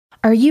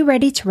Are you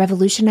ready to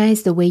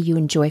revolutionize the way you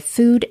enjoy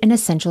food and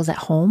essentials at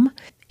home?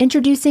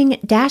 Introducing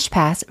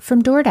DashPass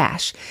from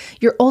DoorDash,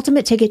 your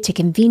ultimate ticket to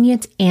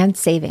convenience and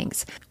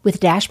savings. With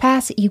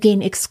DashPass, you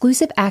gain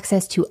exclusive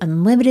access to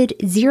unlimited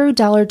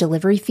 $0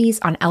 delivery fees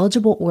on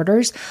eligible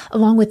orders,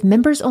 along with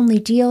members-only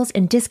deals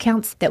and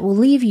discounts that will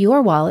leave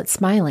your wallet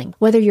smiling.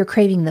 Whether you're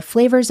craving the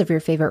flavors of your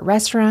favorite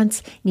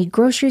restaurants, need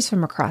groceries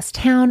from across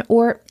town,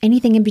 or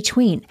anything in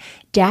between,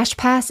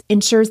 DashPass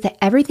ensures that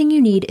everything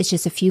you need is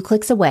just a few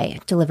clicks away,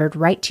 delivered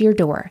right to your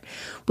door.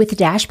 With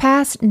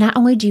DashPass, not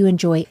only do you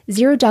enjoy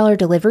 $0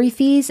 delivery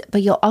fees,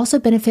 but you'll also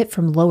benefit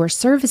from lower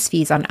service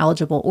fees on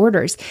eligible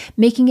orders,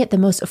 making it the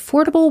most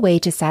affordable way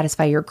to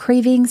satisfy your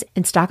cravings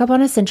and stock up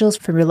on essentials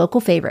from your local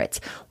favorites.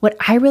 What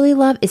I really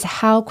love is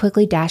how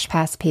quickly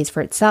DashPass pays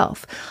for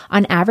itself.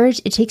 On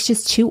average, it takes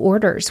just 2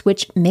 orders,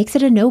 which makes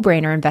it a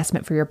no-brainer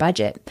investment for your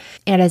budget.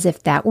 And as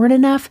if that weren't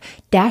enough,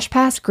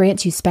 DashPass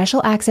grants you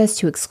special access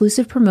to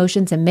exclusive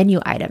promotions and menu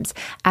items,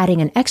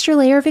 adding an extra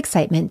layer of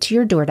excitement to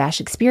your DoorDash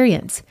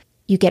experience.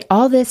 You get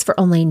all this for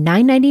only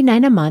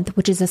 $9.99 a month,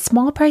 which is a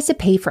small price to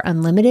pay for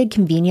unlimited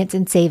convenience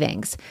and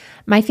savings.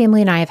 My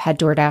family and I have had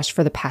DoorDash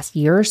for the past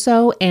year or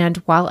so, and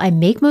while I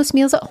make most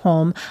meals at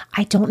home,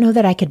 I don't know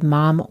that I could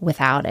mom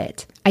without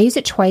it. I used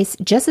it twice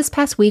just this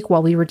past week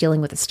while we were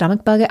dealing with a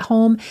stomach bug at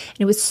home, and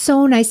it was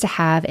so nice to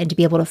have and to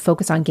be able to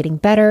focus on getting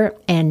better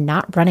and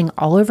not running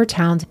all over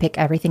town to pick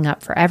everything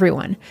up for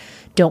everyone.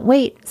 Don't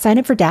wait. Sign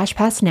up for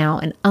DashPass now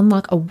and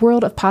unlock a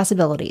world of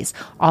possibilities,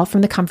 all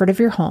from the comfort of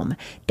your home.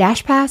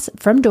 DashPass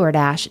from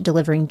DoorDash,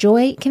 delivering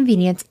joy,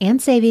 convenience,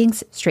 and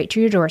savings straight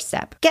to your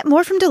doorstep. Get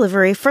more from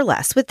delivery for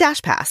less with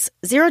DashPass.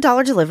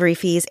 $0 delivery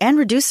fees and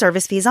reduced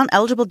service fees on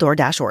eligible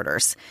DoorDash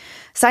orders.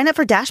 Sign up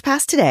for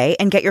DashPass today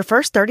and get your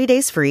first 30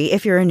 days free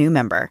if you're a new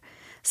member.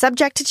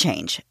 Subject to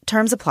change.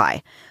 Terms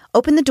apply.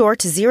 Open the door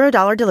to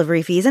 $0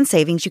 delivery fees and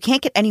savings you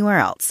can't get anywhere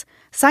else.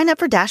 Sign up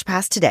for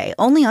DashPass today,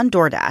 only on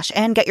DoorDash,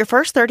 and get your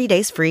first 30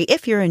 days free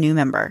if you're a new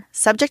member.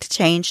 Subject to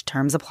change.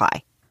 Terms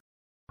apply.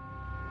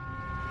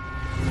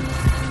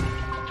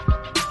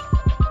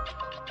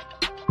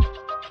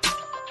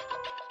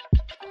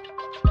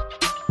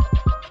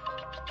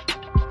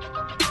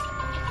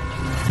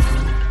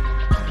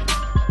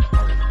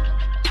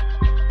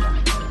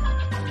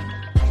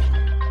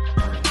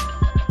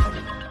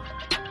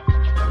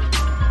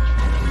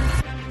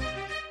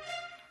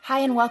 Hi,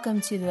 and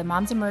welcome to the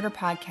Moms and Murder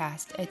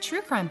Podcast, a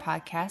true crime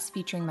podcast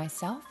featuring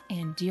myself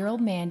and dear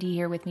old Mandy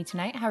here with me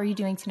tonight. How are you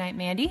doing tonight,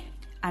 Mandy?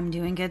 I'm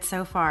doing good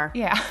so far.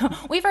 Yeah,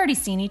 we've already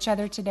seen each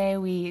other today.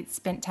 We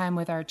spent time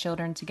with our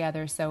children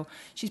together, so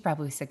she's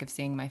probably sick of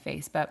seeing my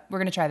face, but we're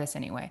going to try this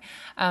anyway.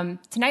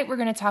 Tonight, we're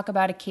going to talk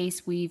about a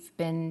case we've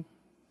been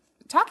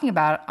talking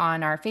about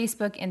on our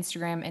Facebook,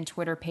 Instagram, and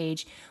Twitter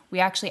page. We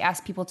actually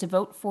asked people to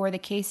vote for the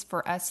case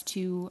for us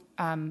to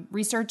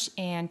research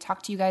and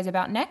talk to you guys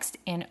about next.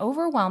 And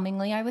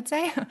overwhelmingly, I would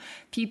say,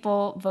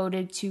 people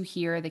voted to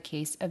hear the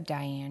case of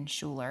Diane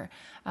Schuler.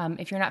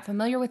 If you're not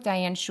familiar with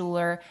Diane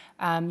Schuler,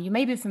 you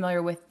may be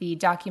familiar with the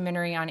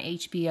documentary on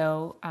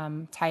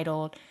HBO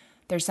titled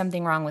There's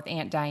Something Wrong with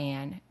Aunt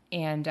Diane.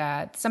 And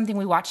something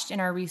we watched in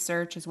our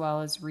research, as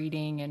well as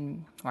reading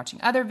and watching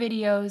other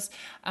videos.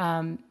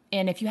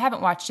 And if you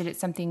haven't watched it,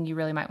 it's something you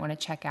really might want to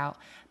check out.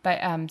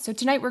 But so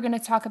tonight we're going to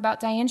talk about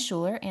Diane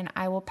Schuler, and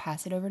I will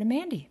pass it over to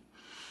Mandy.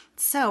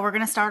 So we're going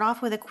to start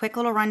off with a quick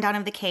little rundown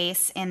of the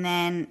case and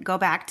then go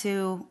back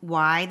to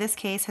why this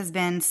case has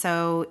been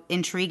so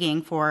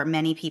intriguing for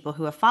many people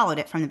who have followed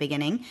it from the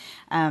beginning,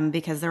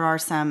 because there are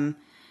some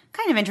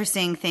kind of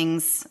interesting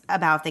things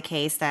about the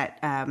case that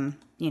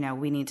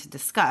we need to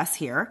discuss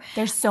here.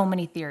 There's so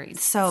many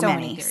theories. So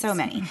many.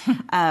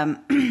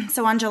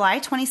 So on July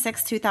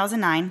 26,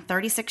 2009,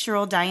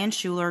 36-year-old Diane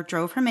Schuler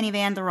drove her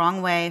minivan the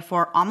wrong way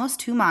for almost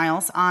 2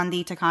 miles on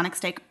the Taconic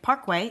State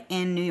Parkway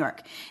in New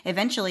York,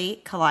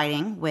 eventually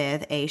colliding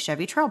with a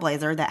Chevy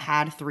Trailblazer that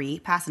had 3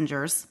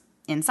 passengers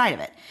inside of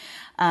it.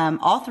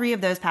 All 3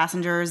 of those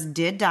passengers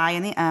did die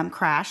in the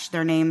crash.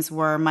 Their names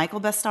were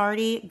Michael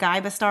Bastardi, Guy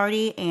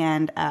Bastardi,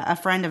 and a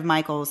friend of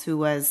Michael's who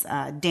was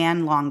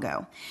Dan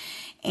Longo.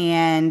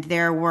 And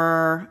there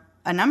were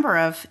a number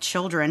of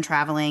children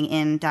traveling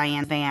in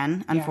Diane's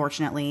van,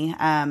 unfortunately.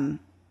 Yeah.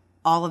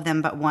 All of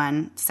them but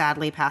one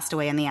sadly passed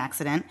away in the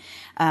accident.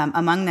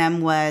 Among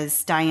them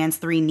was Diane's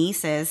 3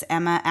 nieces,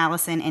 Emma,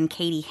 Allison, and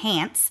Katie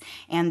Hance.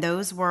 And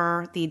those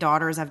were the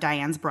daughters of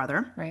Diane's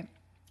brother. Right.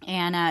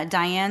 And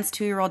Diane's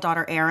 2-year-old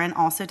daughter, Erin,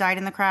 also died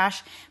in the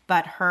crash,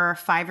 but her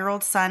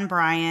 5-year-old son,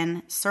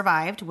 Brian,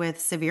 survived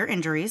with severe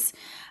injuries.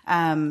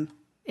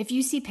 If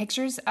you see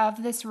pictures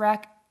of this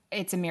wreck,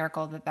 it's a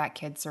miracle that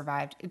kid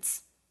survived.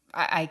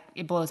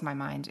 It blows my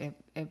mind.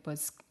 It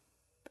was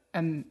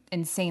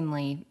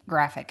insanely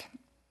graphic.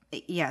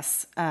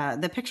 Yes.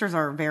 The pictures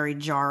are very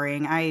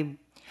jarring. I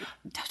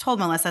told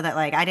Melissa that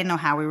I didn't know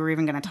how we were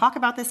even going to talk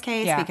about this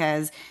case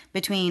because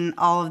between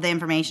all of the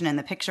information and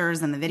the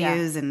pictures and the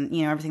videos and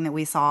everything that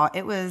we saw,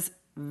 it was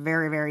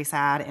very, very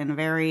sad and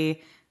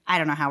very, I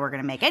don't know how we're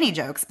going to make any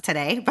jokes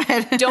today,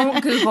 but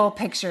don't Google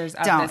pictures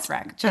of this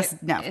wreck.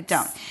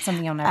 Don't.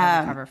 Something you'll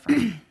never recover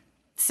from.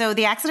 So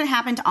the accident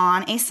happened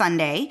on a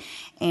Sunday,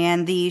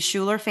 and the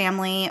Schuler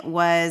family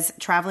was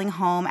traveling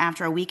home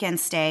after a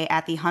weekend stay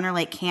at the Hunter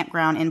Lake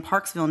Campground in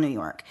Parksville, New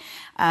York.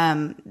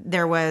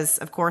 There was,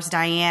 of course,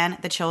 Diane,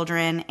 the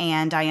children,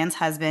 and Diane's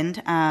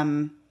husband,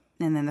 and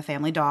then the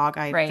family dog,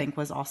 I think,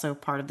 was also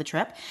part of the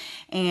trip.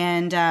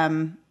 And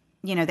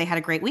they had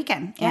a great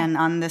weekend. Yeah. And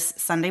on this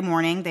Sunday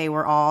morning, they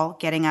were all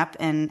getting up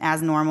and,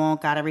 as normal,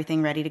 got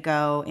everything ready to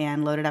go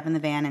and loaded up in the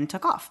van and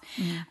took off.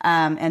 Mm-hmm.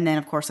 And then,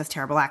 of course, this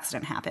terrible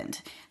accident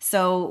happened.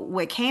 So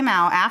what came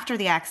out after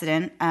the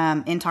accident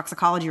in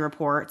toxicology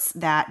reports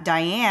that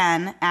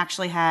Diane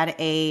actually had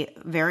a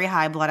very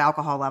high blood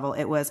alcohol level.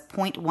 It was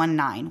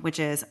 0.19, which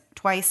is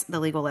twice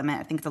the legal limit.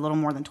 I think it's a little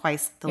more than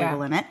twice the legal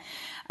limit.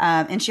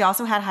 And she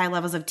also had high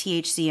levels of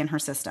THC in her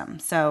system.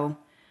 So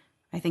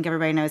I think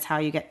everybody knows how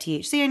you get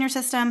THC in your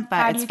system, but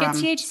how do you get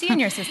THC in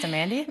your system,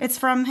 Andy? It's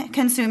from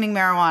consuming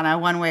marijuana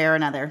one way or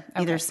another,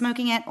 either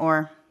smoking it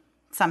or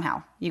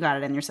somehow you got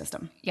it in your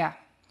system. Yeah.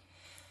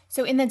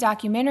 So in the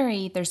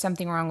documentary, There's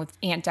Something Wrong with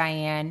Aunt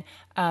Diane,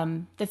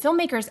 the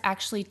filmmakers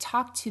actually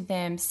talked to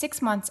them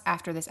 6 months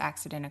after this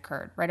accident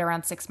occurred. Right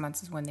around 6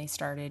 months is when they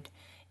started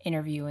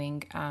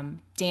interviewing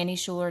Danny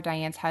Schuler,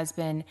 Diane's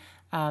husband.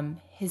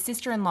 His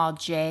sister-in-law,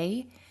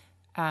 Jay,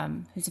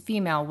 who's a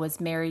female,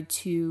 was married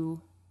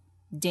to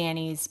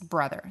Danny's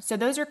brother. So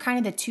those are kind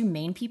of the two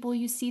main people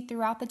you see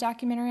throughout the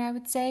documentary, I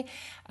would say.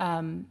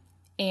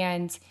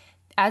 And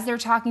as they're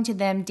talking to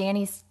them,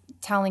 Danny's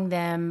telling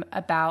them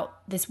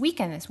about this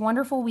weekend, this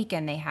wonderful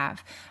weekend they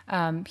have.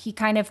 He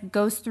kind of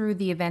goes through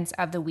the events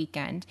of the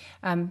weekend.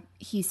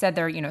 He said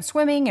they're,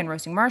 swimming and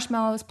roasting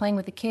marshmallows, playing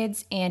with the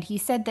kids. And he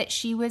said that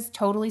she was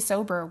totally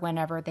sober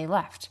whenever they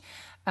left.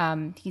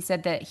 He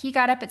said that he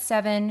got up at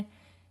 7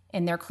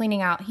 and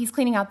he's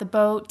cleaning out the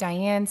boat.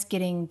 Diane's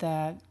getting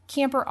the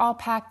camper all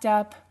packed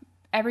up.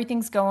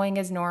 Everything's going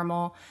as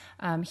normal.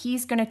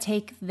 He's going to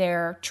take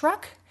their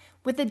truck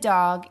with the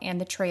dog and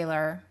the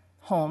trailer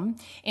home.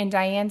 And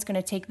Diane's going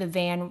to take the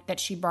van that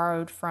she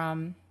borrowed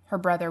from her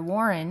brother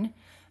Warren.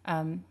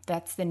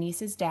 That's the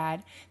niece's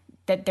dad.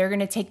 That they're going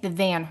to take the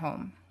van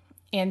home.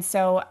 And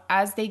so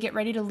as they get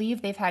ready to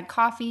leave, they've had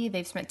coffee,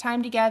 they've spent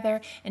time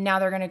together, and now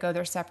they're going to go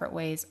their separate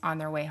ways on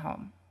their way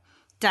home.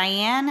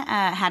 Diane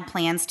had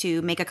plans to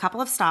make a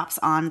couple of stops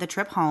on the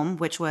trip home,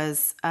 which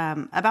was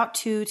about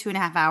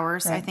 2.5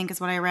 hours, right. I think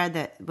is what I read,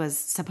 that was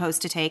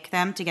supposed to take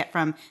them to get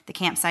from the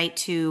campsite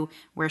to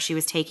where she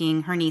was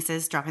taking her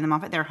nieces, dropping them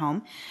off at their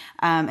home.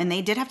 And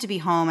they did have to be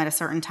home at a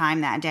certain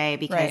time that day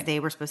because they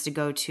were supposed to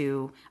go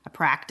to a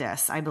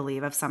practice, I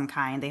believe, of some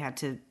kind. They had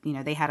to,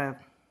 they had a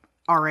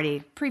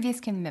already... previous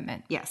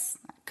commitment. Yes.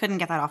 Couldn't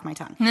get that off my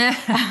tongue.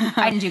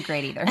 I didn't do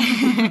great either.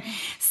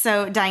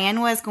 So Diane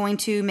was going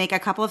to make a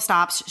couple of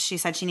stops. She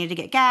said she needed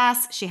to get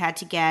gas. She had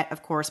to get,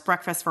 of course,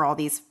 breakfast for all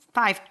these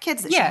 5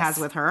 kids that she has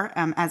with her.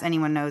 As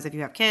anyone knows, if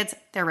you have kids,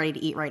 they're ready to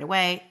eat right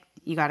away.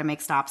 You got to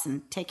make stops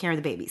and take care of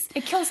the babies.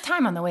 It kills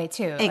time on the way,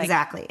 too.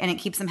 Exactly. And it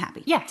keeps them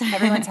happy. Yeah,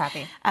 everyone's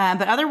happy.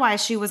 But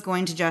otherwise, she was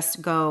going to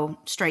just go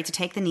straight to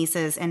take the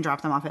nieces and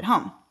drop them off at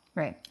home.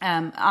 Right.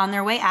 On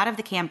their way out of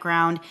the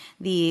campground,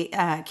 the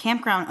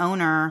campground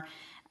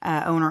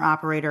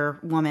owner-operator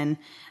woman,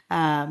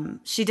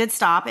 she did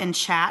stop and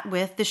chat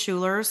with the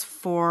Schulers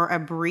for a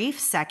brief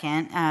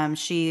second.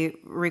 She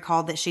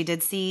recalled that she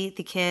did see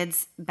the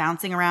kids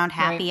bouncing around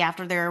happy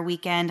after their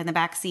weekend in the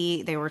back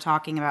seat. They were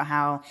talking about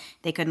how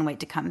they couldn't wait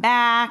to come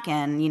back,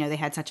 and they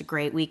had such a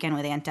great weekend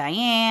with Aunt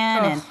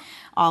Diane and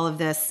all of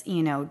this,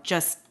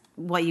 just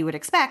what you would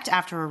expect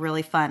after a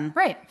really fun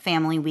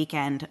family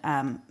weekend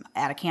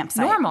at a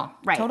campsite. Normal.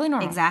 Right. Totally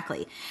normal.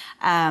 Exactly.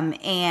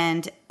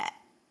 And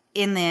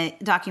in the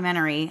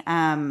documentary,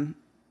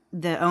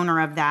 the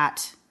owner of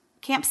that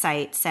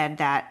campsite said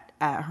that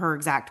her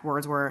exact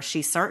words were,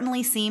 "She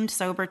certainly seemed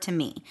sober to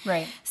me."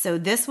 Right. So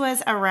this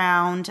was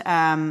around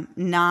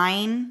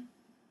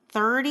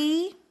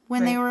 9:30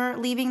 when they were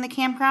leaving the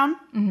campground.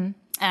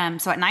 Mm-hmm.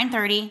 So at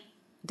 9:30,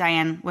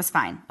 Diane was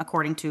fine,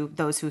 according to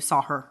those who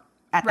saw her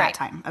at that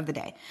time of the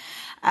day.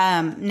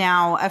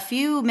 Now, a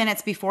few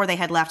minutes before they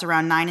had left,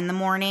 around 9 in the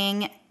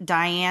morning,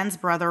 Diane's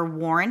brother,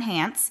 Warren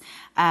Hance,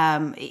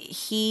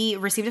 he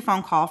received a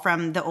phone call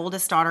from the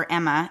oldest daughter,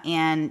 Emma,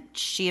 and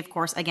she, of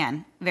course,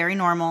 again, very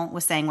normal,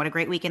 was saying what a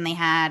great weekend they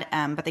had,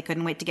 but they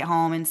couldn't wait to get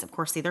home and, of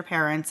course, see their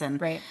parents.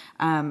 And,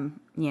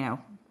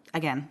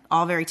 again,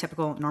 all very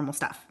typical, normal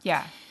stuff.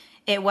 Yeah.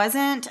 It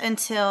wasn't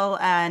until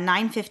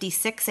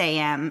 9:56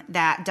 a.m.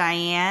 that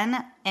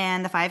Diane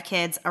and the 5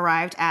 kids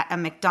arrived at a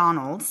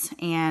McDonald's,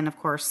 and of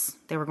course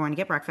they were going to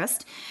get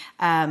breakfast.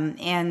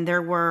 And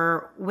there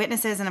were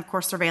witnesses and of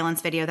course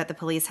surveillance video that the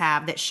police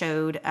have that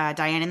showed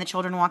Diane and the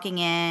children walking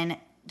in,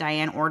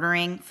 Diane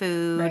ordering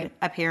food,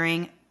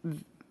 appearing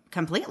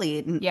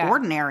completely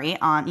ordinary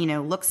on,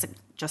 looks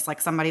just like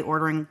somebody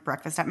ordering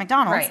breakfast at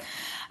McDonald's. Right.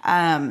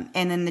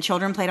 And then the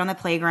children played on the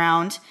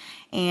playground,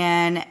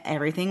 and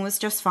everything was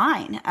just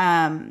fine.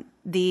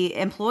 The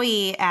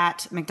employee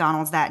at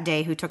McDonald's that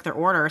day who took their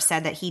order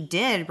said that he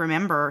did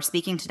remember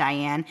speaking to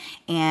Diane,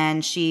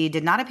 and she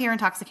did not appear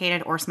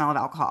intoxicated or smell of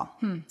alcohol.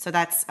 So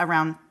that's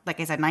around, like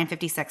I said,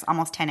 9:56,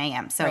 almost 10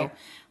 a.m. So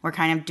we're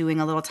kind of doing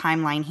a little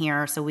timeline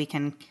here so we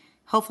can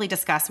hopefully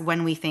discuss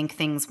when we think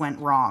things went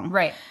wrong.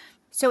 Right.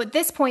 So at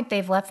this point,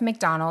 they've left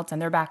McDonald's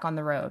and they're back on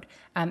the road.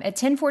 At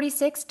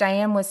 10:46,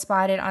 Diane was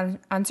spotted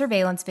on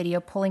surveillance video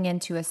pulling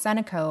into a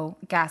Sunoco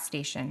gas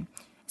station.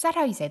 Is that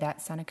how you say that,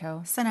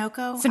 Sunoco?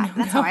 Sunoco?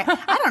 That's how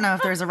I don't know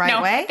if there's a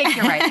right way. I think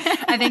you're right.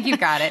 I think you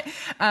got it.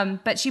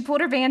 But she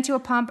pulled her van to a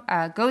pump,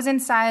 goes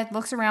inside,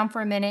 looks around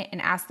for a minute,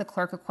 and asks the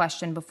clerk a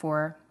question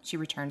before she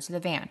returns to the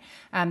van.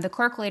 The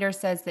clerk later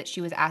says that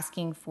she was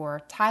asking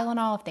for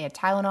Tylenol, if they had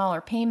Tylenol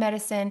or pain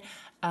medicine,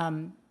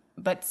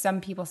 but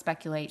some people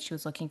speculate she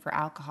was looking for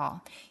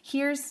alcohol.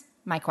 Here's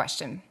my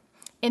question.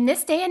 In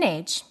this day and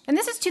age, and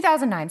this is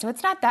 2009, so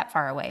it's not that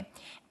far away,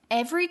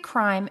 every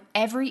crime,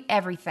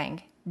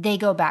 everything, they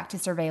go back to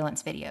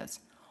surveillance videos.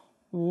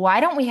 Why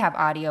don't we have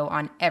audio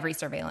on every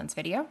surveillance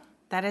video?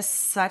 That is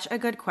such a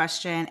good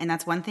question. And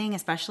that's one thing,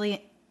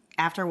 especially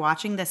after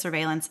watching the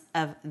surveillance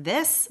of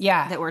this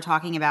that we're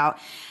talking about.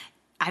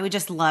 I would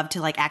just love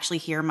to like actually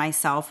hear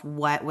myself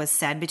what was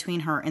said between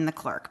her and the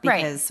clerk,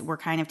 because we're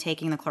kind of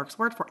taking the clerk's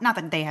word for it. Not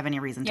that they have any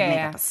reason to make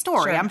up a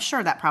story. Sure. I'm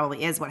sure that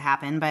probably is what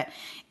happened, but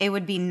it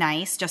would be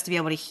nice just to be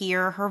able to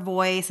hear her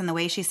voice and the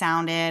way she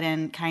sounded,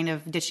 and kind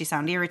of, did she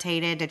sound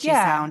irritated? Did she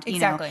sound, you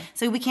know?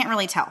 So we can't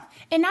really tell.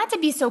 And not to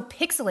be so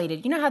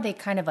pixelated. You know how they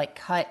kind of like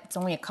cut, it's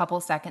only a couple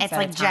seconds it's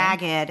like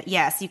jagged.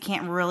 Yes, you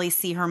can't really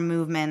see her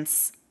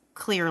movements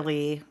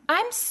clearly.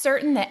 I'm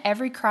certain that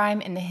every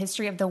crime in the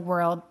history of the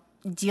world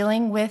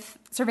dealing with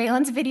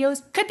surveillance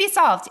videos could be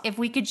solved if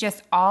we could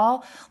just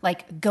all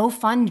like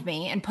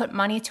GoFundMe and put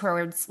money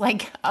towards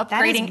like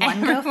upgrading. That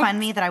is one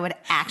GoFundMe that I would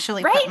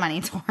actually put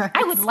money towards.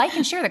 I would like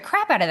and share the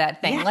crap out of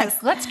that thing.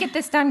 Yes. Let's get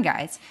this done,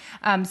 guys.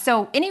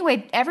 So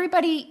anyway,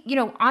 everybody, you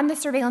know, on the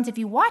surveillance, if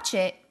you watch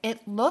it, it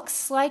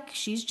looks like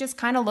she's just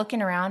kind of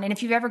looking around. And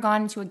if you've ever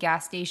gone into a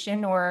gas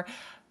station or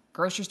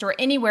grocery store,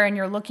 anywhere, and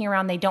you're looking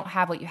around, they don't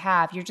have what you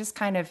have. You're just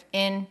kind of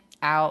in,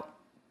 out,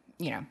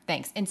 you know,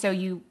 thanks. And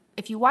so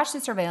if you watch the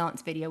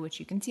surveillance video, which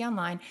you can see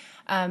online,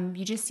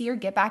 you just see her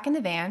get back in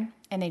the van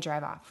and they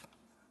drive off.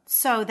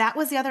 So that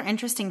was the other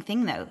interesting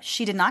thing, though.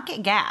 She did not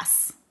get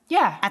gas.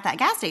 Yeah. At that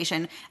gas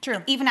station.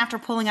 True. Even after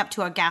pulling up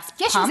to a gas pump.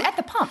 Yeah, she was at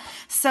the pump.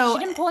 So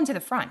she didn't pull into the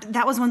front.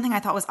 That was one thing I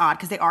thought was odd,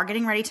 because they are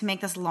getting ready to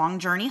make this long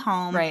journey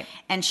home. Right.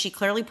 And she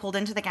clearly pulled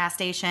into the gas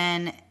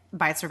station.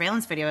 By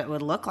surveillance video, it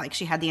would look like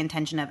she had the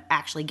intention of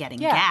actually getting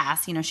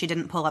gas. You know, she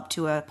didn't pull up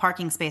to a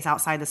parking space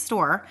outside the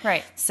store.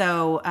 Right.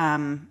 So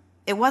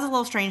it was a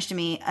little strange to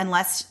me,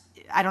 unless,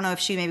 I don't know if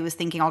she maybe was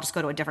thinking, I'll just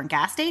go to a different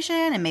gas station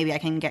and maybe I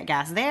can get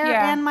gas there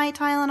and my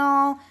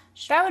Tylenol.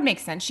 That would make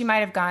sense. She might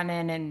have gone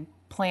in and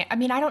planned. I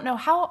mean, I don't know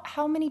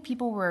how many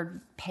people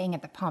were paying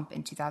at the pump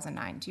in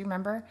 2009. Do you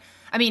remember?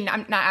 I mean,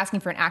 I'm not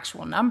asking for an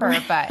actual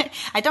number, but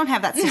I don't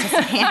have that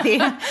statistic handy.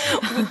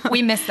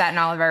 we missed that in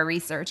all of our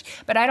research.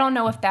 But I don't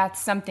know if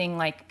that's something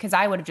like, because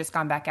I would have just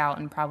gone back out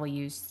and probably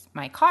used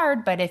my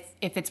card. But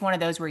if it's one of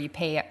those where you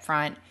pay up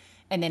front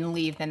and then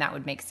leave, then that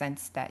would make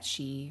sense that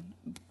she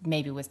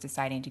maybe was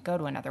deciding to go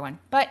to another one.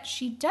 But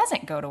she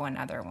doesn't go to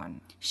another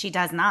one. She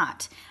does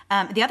not.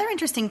 The other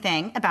interesting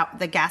thing about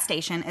the gas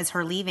station is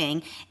her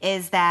leaving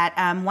is that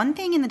one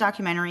thing in the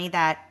documentary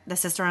that the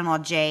sister-in-law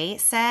Jay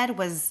said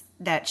was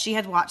that she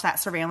had watched that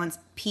surveillance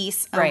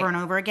piece over and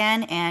over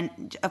again,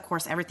 and of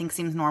course everything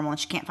seems normal and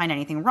she can't find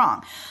anything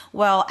wrong.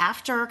 Well,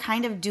 after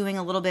kind of doing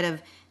a little bit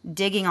of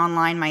digging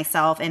online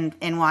myself and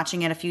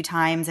watching it a few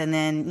times, and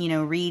then, you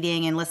know,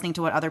 reading and listening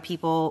to what other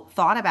people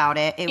thought about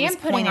it, it was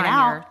pointed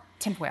out. Your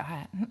tinfoil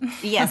hat.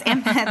 Yes,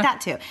 and that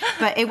too.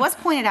 But it was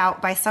pointed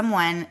out by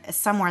someone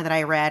somewhere that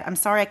I read. I'm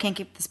sorry I can't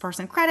give this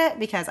person credit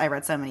because I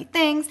read so many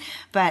things,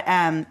 but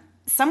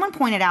someone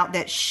pointed out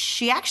that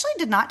she actually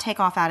did not take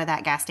off out of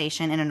that gas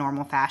station in a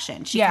normal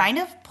fashion. She kind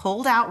of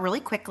pulled out really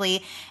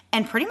quickly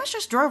and pretty much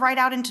just drove right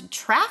out into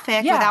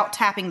traffic without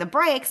tapping the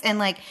brakes. And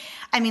like,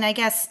 I mean, I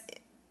guess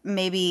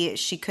maybe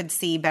she could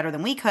see better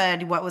than we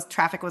could what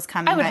traffic was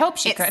coming. I would hope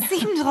she could. It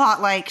seemed a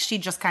lot like she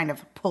just kind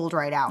of pulled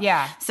right out.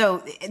 Yeah.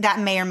 So that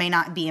may or may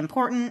not be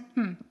important.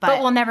 But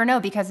we'll never know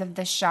because of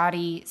the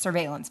shoddy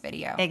surveillance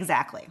video.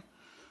 Exactly.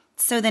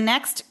 So the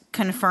next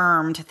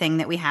confirmed thing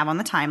that we have on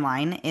the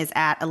timeline is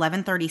at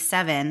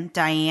 11:37,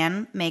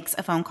 Diane makes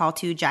a phone call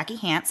to Jackie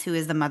Hance, who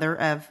is the mother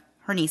of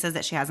her nieces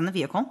that she has in the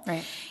vehicle.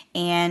 Right.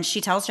 And she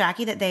tells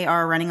Jackie that they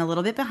are running a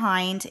little bit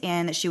behind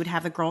and that she would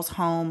have the girls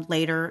home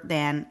later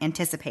than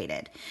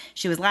anticipated.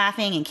 She was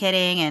laughing and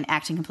kidding and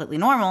acting completely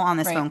normal on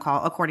this phone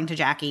call, according to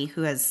Jackie,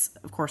 who has,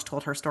 of course,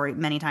 told her story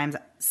many times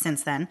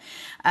since then.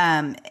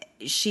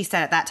 she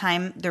said at that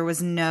time there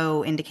was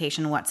no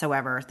indication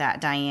whatsoever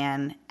that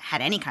Diane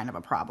had any kind of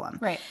a problem.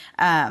 Right.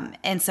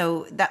 And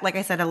so that, like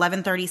I said,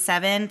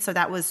 11:37. So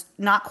that was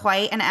not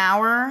quite an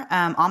hour,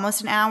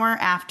 almost an hour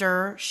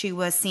after she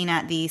was seen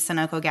at the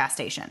Sunoco gas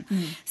station.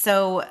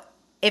 So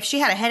if she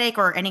had a headache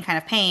or any kind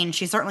of pain,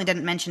 she certainly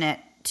didn't mention it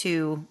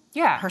to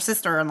her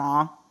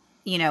sister-in-law,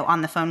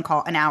 on the phone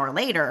call an hour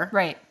later.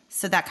 Right.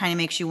 So that kind of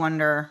makes you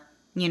wonder,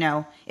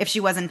 if she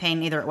was in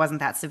pain, either it wasn't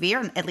that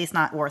severe, at least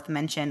not worth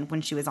mention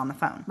when she was on the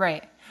phone.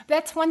 Right.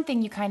 That's one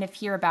thing you kind of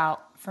hear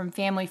about from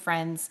family,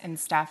 friends, and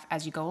stuff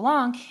as you go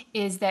along,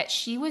 is that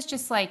she was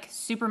just like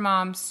super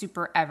mom,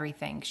 super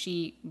everything.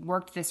 She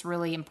worked this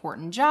really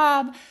important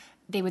job.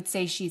 They would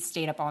say she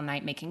stayed up all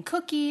night making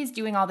cookies,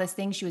 doing all this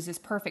thing. She was this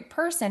perfect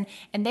person.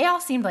 And they all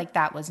seemed like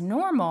that was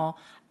normal.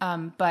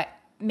 But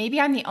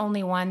maybe I'm the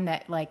only one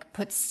that like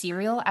puts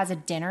cereal as a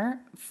dinner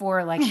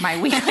for like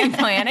my weekly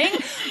planning,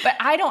 but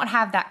I don't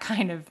have that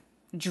kind of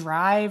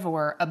drive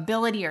or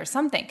ability or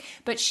something.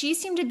 But she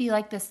seemed to be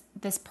like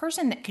this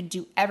person that could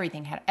do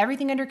everything, had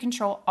everything under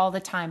control all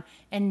the time,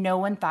 and no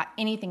one thought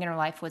anything in her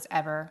life was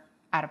ever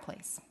out of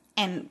place.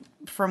 And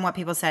from what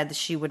people said,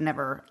 she would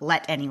never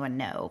let anyone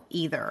know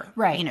either.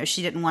 Right.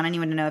 She didn't want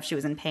anyone to know if she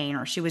was in pain,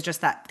 or she was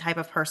just that type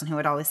of person who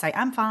would always say,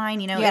 I'm fine,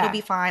 it'll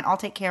be fine. I'll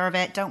take care of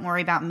it. Don't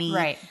worry about me.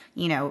 Right.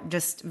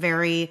 Just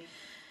very...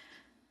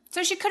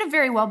 So she could have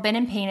very well been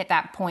in pain at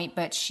that point,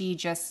 but she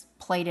just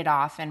played it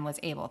off and was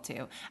able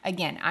to.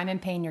 Again, I'm in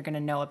pain. You're going to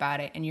know about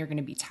it, and you're going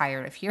to be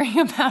tired of hearing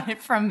about it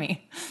from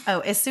me. Oh,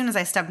 as soon as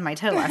I stubbed my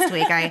toe last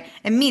week, I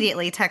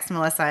immediately texted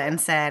Melissa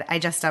and said, I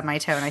just stubbed my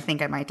toe and I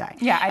think I might die.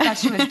 Yeah, I thought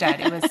she was dead.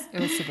 It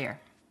was severe.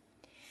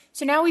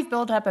 So now we've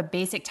built up a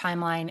basic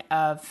timeline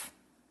of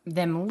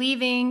them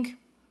leaving.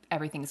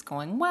 Everything's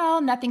going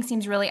well. Nothing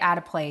seems really out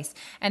of place.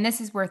 And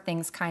this is where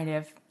things kind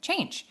of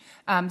change.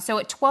 So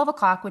at 12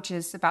 o'clock, which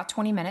is about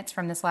 20 minutes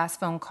from this last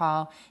phone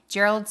call,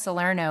 Gerald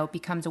Salerno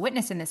becomes a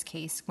witness in this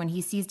case when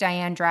he sees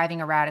Diane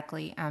driving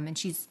erratically, and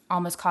she's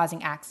almost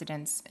causing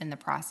accidents in the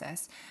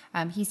process.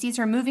 He sees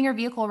her moving her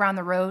vehicle around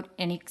the road,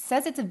 and he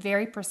says it's a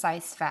very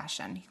precise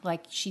fashion.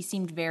 Like she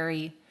seemed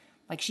very...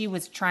 like she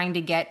was trying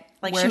to get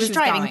like where she was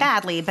driving going.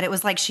 Badly, but it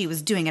was like she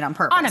was doing it on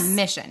purpose. On a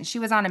mission. She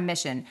was on a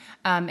mission.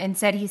 And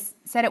he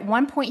said at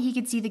one point he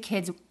could see the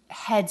kids'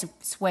 heads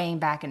swaying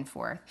back and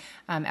forth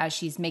as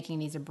she's making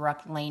these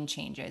abrupt lane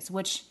changes,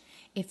 which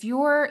if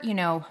you're,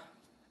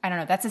 I don't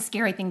know, that's a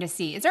scary thing to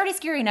see. It's already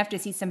scary enough to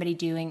see somebody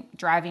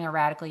driving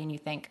erratically and you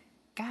think,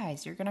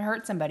 guys, you're going to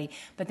hurt somebody.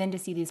 But then to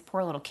see these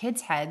poor little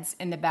kids' heads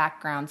in the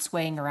background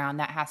swaying around,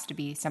 that has to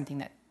be something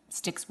that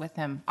sticks with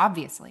him,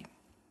 obviously.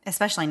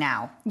 Especially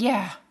now.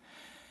 Yeah,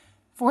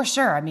 for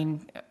sure. I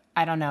mean,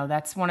 I don't know.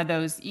 That's one of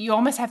those, you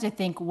almost have to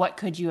think, what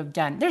could you have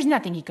done? There's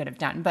nothing he could have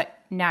done, but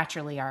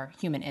naturally our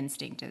human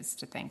instinct is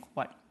to think,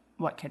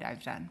 what could I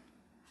have done?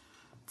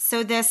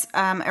 So this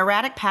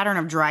erratic pattern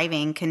of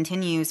driving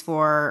continues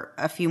for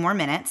a few more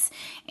minutes,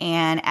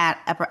 and at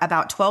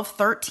about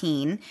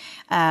 12:13,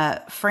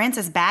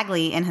 Francis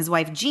Bagley and his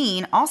wife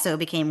Jean also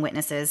became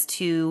witnesses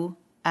to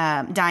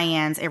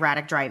Diane's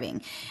erratic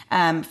driving.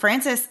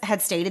 Francis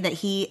had stated that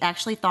he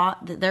actually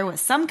thought that there was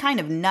some kind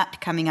of nut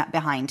coming up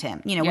behind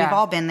him. We've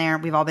all been there.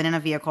 We've all been in a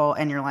vehicle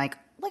and you're like,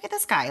 look at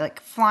this guy,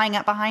 like flying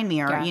up behind me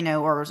or,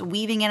 or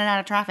weaving in and out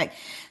of traffic.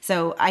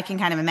 So I can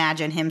kind of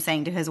imagine him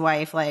saying to his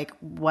wife, like,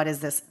 what is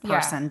this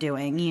person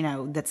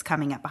doing, that's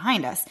coming up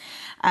behind us?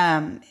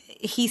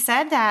 He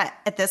said that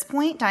at this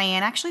point,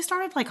 Diane actually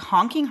started like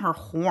honking her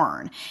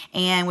horn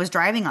and was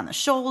driving on the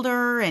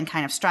shoulder and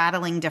kind of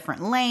straddling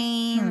different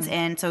lanes.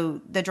 And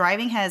so the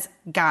driving has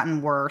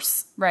gotten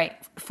worse. Right.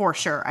 For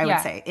sure, I would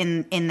say,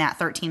 in that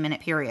 13-minute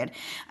period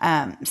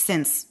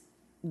since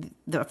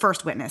the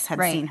first witness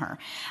had seen her.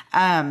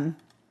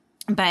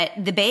 But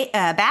the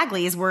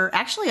Bagleys were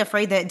actually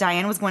afraid that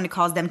Diane was going to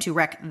cause them to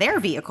wreck their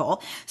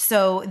vehicle.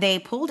 So they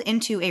pulled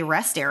into a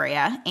rest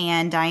area,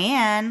 and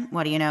Diane,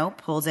 what do you know,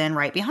 pulls in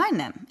right behind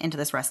them into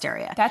this rest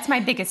area. That's my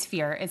biggest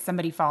fear, is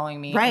somebody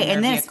following me right,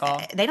 in their and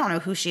vehicle. They don't know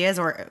who she is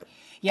or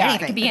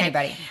anything. It could be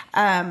anybody.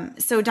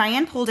 So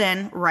Diane pulled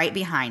in right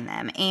behind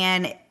them.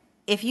 And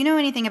if you know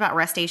anything about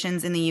rest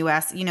stations in the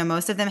U.S.,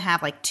 most of them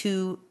have like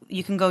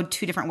you can go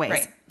two different ways.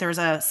 Right. There's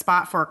a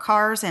spot for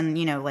cars and,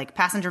 like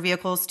passenger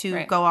vehicles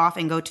to go off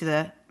and go to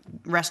the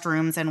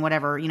restrooms and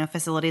whatever,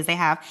 facilities they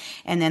have.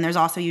 And then there's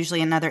also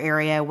usually another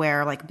area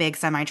where like big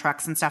semi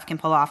trucks and stuff can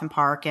pull off and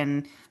park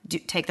and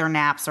take their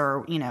naps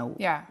or,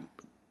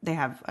 they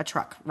have a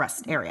truck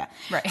rest area.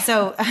 Right.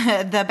 So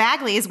the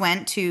Bagleys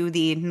went to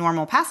the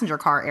normal passenger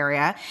car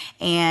area,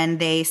 and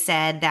they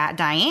said that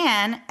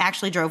Diane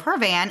actually drove her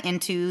van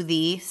into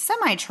the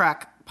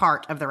semi-truck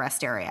part of the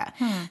rest area.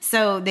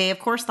 So they, of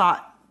course,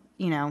 thought,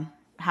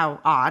 how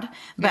odd,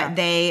 but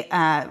they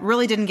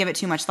really didn't give it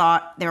too much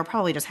thought. They were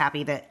probably just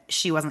happy that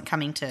she wasn't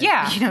coming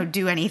to,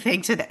 do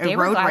anything to the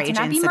road rage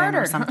incident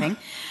or something.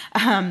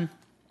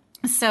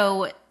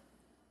 So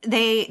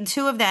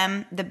two of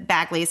them, the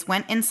Bagleys,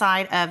 went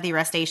inside of the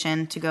arrest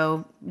station to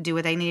go do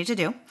what they needed to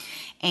do.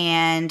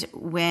 And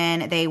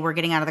when they were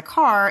getting out of the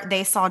car,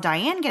 they saw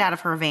Diane get out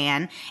of her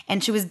van,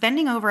 and she was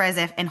bending over as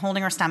if and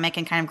holding her stomach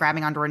and kind of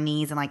grabbing onto her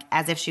knees and like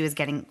as if she was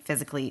getting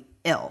physically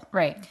ill.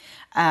 Right.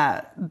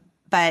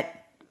 But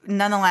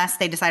nonetheless,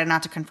 they decided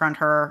not to confront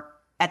her.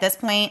 At this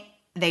point,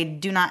 they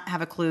do not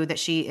have a clue that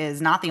she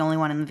is not the only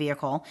one in the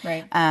vehicle.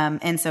 Right.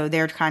 And so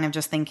they're kind of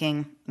just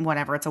thinking,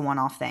 whatever, it's a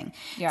one-off thing.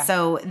 Yeah.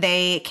 So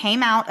they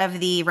came out of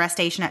the arrest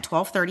station at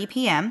 12:30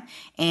 p.m.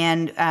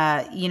 And,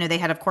 they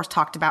had, of course,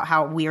 talked about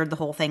how weird the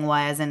whole thing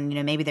was. And,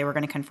 maybe they were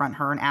going to confront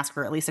her and ask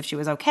her at least if she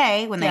was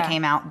okay when they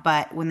came out.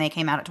 But when they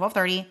came out at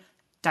 12:30,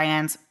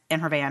 Diane's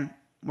and her van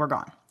were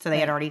gone. So they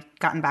had already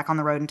gotten back on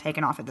the road and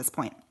taken off at this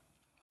point.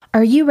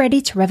 Are you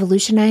ready to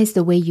revolutionize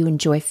the way you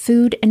enjoy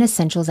food and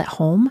essentials at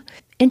home?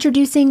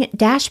 Introducing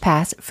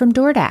DashPass from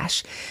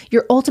DoorDash,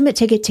 your ultimate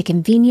ticket to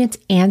convenience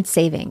and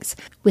savings.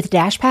 With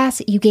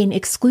DashPass, you gain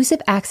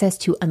exclusive access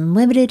to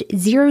unlimited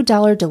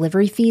 $0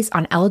 delivery fees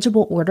on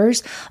eligible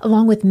orders,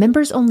 along with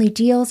members-only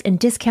deals and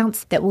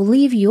discounts that will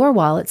leave your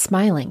wallet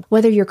smiling.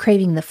 Whether you're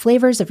craving the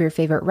flavors of your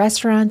favorite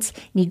restaurants,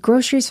 need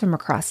groceries from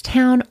across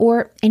town,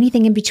 or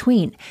anything in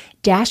between,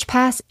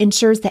 DashPass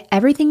ensures that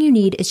everything you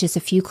need is just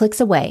a few clicks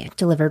away,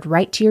 delivered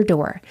right to your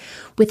door.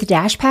 With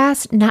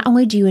DashPass, not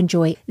only do you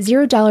enjoy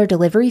 $0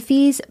 delivery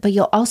fees, but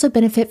you'll also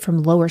benefit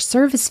from lower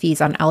service fees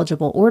on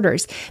eligible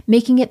orders,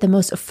 making it the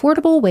most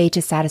affordable way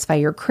to satisfy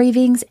your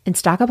cravings and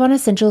stock up on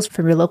essentials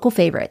from your local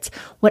favorites.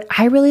 What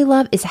I really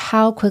love is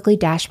how quickly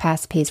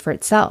DashPass pays for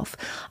itself.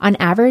 On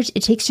average,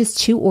 it takes just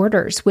 2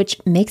 orders, which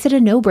makes it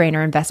a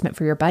no-brainer investment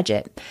for your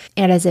budget.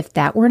 And as if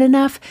that weren't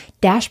enough,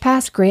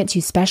 DashPass grants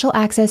you special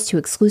access to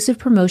exclusive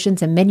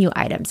promotions and menu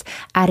items,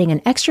 adding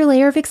an extra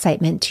layer of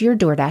excitement to your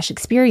DoorDash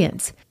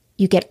experience.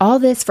 You get all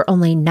this for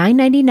only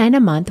 $9.99 a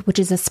month, which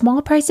is a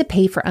small price to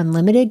pay for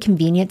unlimited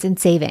convenience and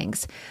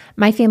savings.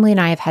 My family and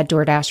I have had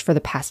DoorDash for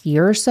the past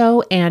year or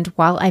so, and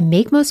while I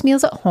make most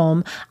meals at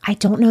home, I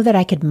don't know that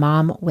I could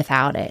mom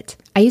without it.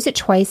 I used it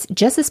twice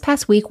just this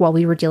past week while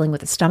we were dealing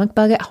with a stomach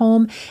bug at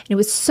home, and it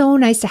was so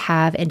nice to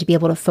have and to be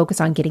able to focus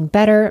on getting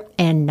better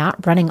and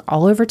not running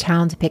all over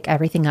town to pick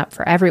everything up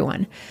for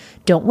everyone.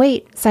 Don't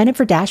wait. Sign up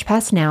for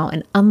DashPass now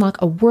and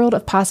unlock a world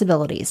of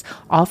possibilities,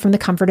 all from the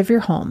comfort of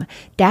your home.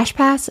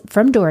 DashPass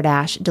from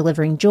DoorDash,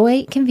 delivering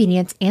joy,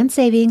 convenience, and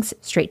savings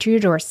straight to your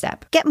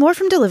doorstep. Get more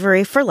from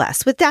delivery for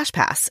less with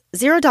DashPass.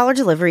 $0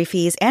 delivery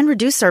fees and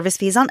reduced service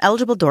fees on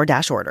eligible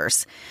DoorDash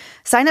orders.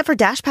 Sign up for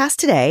DashPass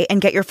today and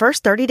get your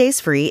first 30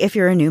 days free if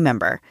you're a new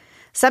member.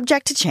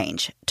 Subject to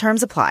change.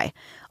 Terms apply.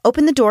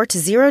 Open the door to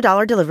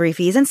 $0 delivery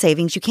fees and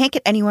savings you can't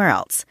get anywhere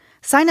else.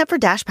 Sign up for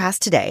DashPass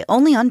today,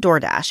 only on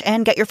DoorDash,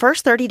 and get your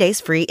first 30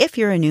 days free if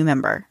you're a new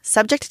member.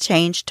 Subject to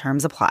change.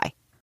 Terms apply.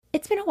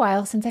 It's been a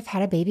while since I've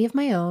had a baby of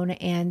my own,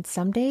 and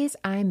some days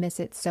I miss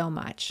it so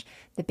much.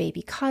 The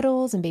baby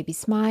cuddles and baby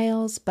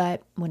smiles,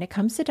 but when it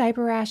comes to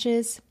diaper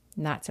rashes,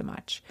 not so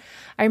much.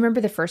 I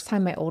remember the first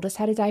time my oldest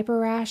had a diaper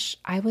rash,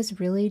 I was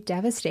really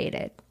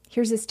devastated.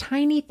 Here's this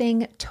tiny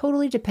thing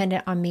totally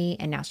dependent on me,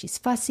 and now she's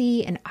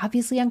fussy and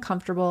obviously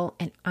uncomfortable,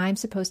 and I'm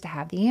supposed to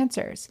have the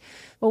answers.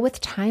 Well,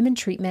 with time and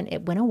treatment,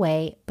 it went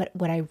away, but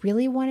what I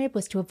really wanted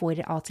was to avoid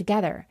it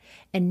altogether.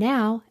 And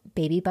now,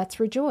 baby butts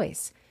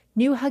rejoice.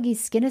 New Huggies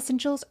Skin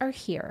Essentials are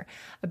here,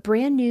 a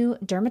brand new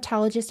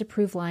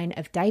dermatologist-approved line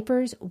of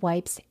diapers,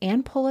 wipes,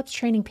 and pull-ups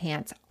training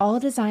pants, all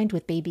designed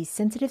with baby's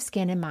sensitive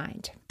skin in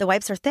mind. The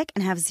wipes are thick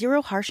and have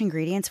 0 harsh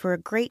ingredients for a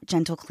great,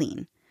 gentle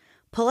clean.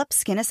 Pull-Up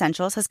Skin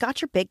Essentials has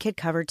got your big kid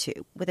covered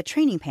too, with a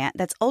training pant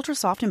that's ultra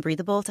soft and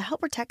breathable to help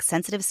protect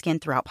sensitive skin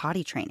throughout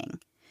potty training.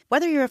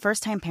 Whether you're a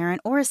first-time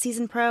parent or a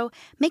seasoned pro,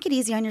 make it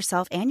easy on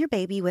yourself and your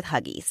baby with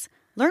Huggies.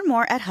 Learn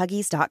more at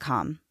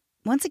Huggies.com.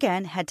 Once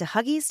again, head to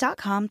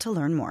Huggies.com to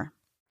learn more.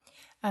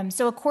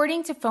 So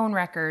according to phone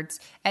records,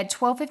 at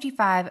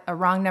 12:55, a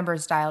wrong number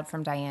is dialed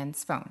from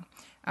Diane's phone.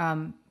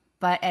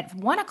 But at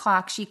 1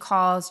 o'clock, she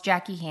calls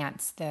Jackie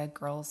Hance,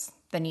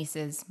 the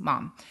niece's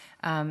mom.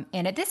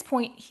 And at this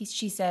point,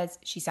 she says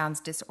she sounds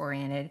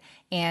disoriented.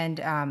 And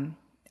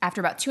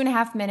after about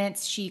 2.5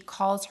 minutes, she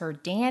calls her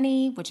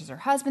Danny, which is her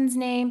husband's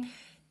name,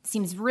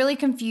 seems really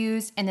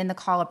confused, and then the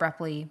call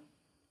abruptly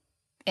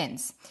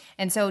ends.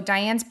 And so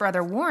Diane's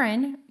brother,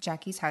 Warren,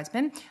 Jackie's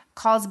husband,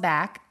 calls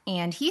back,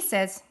 and he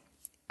says,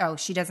 oh,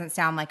 she doesn't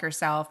sound like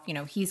herself.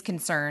 He's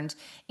concerned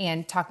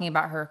and talking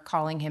about her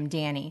calling him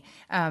Danny.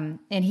 And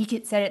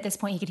he said at this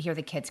point he could hear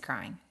the kids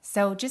crying.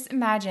 So just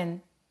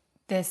imagine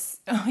this,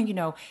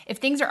 if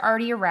things are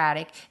already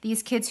erratic,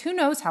 these kids, who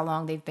knows how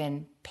long they've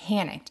been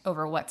panicked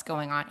over what's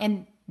going on.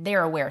 And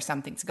they're aware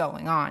something's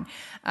going on.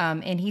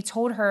 And he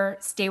told her,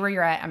 stay where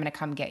you're at. I'm going to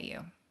come get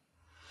you.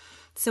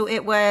 So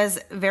it was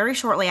very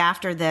shortly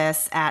after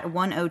this at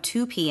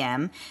 1:02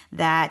 p.m.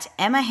 that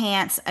Emma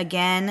Hance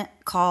again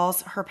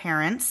calls her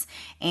parents,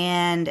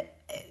 and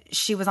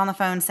she was on the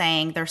phone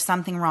saying there's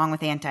something wrong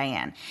with Aunt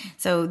Diane.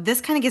 So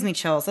this kind of gives me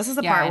chills. This is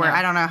the part where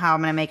I don't know how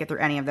I'm going to make it through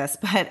any of this,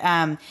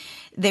 but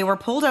they were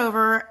pulled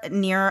over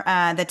near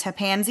the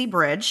Tapansi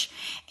Bridge,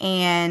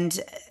 and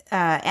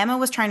Emma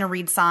was trying to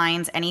read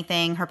signs,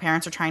 anything. Her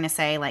parents are trying to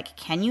say, like,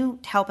 can you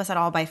help us at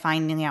all by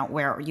finding out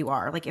where you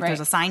are? Like, if there's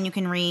a sign you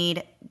can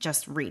read,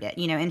 just read it,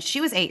 and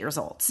she was 8 years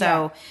old.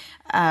 So,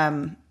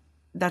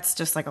 that's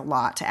just like a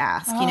lot to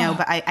ask,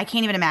 but I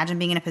can't even imagine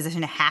being in a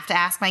position to have to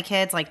ask my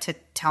kids, like, to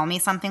tell me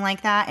something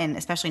like that. And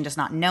especially just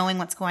not knowing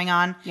what's going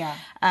on. Yeah.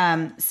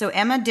 So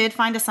Emma did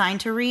find a sign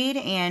to read,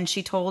 and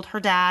she told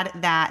her dad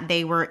that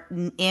they were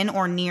in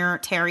or near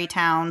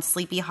Tarrytown,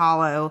 Sleepy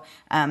Hollow.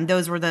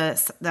 Those were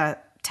the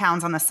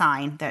towns on the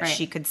sign that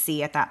she could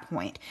see at that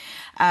point.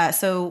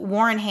 So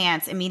Warren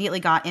Hance immediately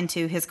got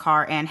into his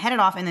car and headed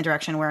off in the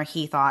direction where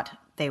he thought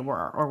they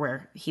were, or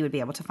where he would be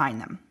able to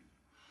find them.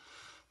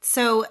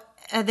 So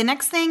the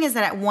next thing is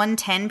that at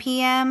 1:10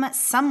 p.m.,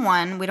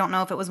 someone, we don't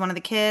know if it was one of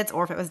the kids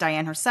or if it was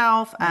Diane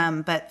herself,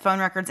 but phone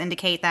records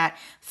indicate that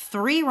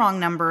 3 wrong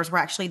numbers were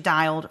actually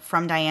dialed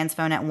from Diane's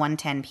phone at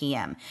 1:10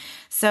 p.m.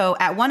 So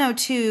at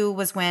 1:02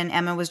 was when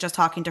Emma was just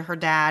talking to her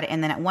dad,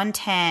 and then at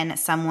 1:10,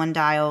 someone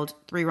dialed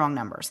 3 wrong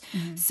numbers.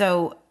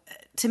 So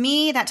to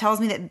me, that tells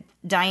me that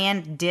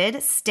Diane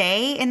did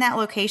stay in that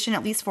location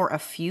at least for a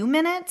few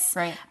minutes.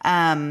 Right.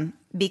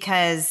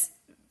 Because,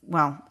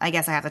 well, I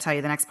guess I have to tell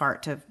you the next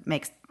part to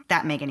make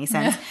that make any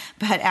sense.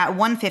 But at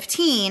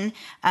 1:15,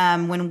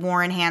 when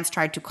Warren Hance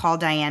tried to call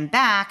Diane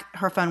back,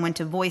 her phone went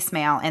to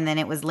voicemail, and then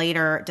it was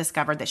later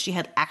discovered that she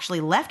had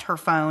actually left her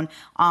phone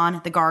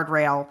on the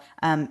guardrail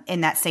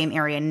in that same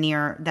area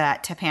near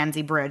that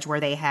Tapansi Bridge where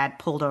they had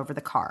pulled over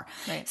the car.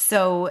 Right.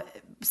 So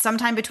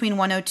sometime between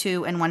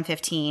 1:02 and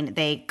 1:15,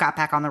 they got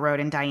back on the road,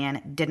 and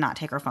Diane did not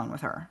take her phone with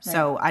her. Right.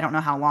 So I don't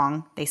know how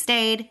long they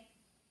stayed.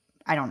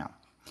 I don't know.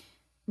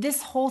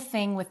 This whole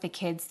thing with the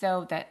kids,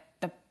 though, that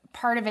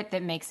part of it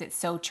that makes it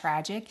so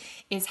tragic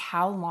is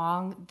how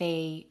long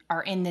they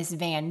are in this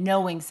van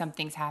knowing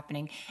something's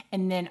happening.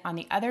 And then on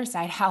the other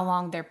side, how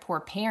long their poor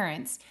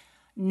parents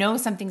know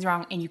something's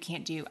wrong and you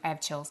can't do, I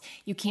have chills,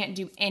 you can't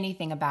do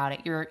anything about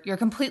it. You're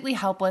completely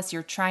helpless.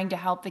 You're trying to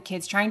help the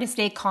kids, trying to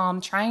stay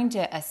calm, trying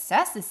to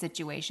assess the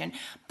situation,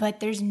 but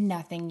there's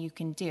nothing you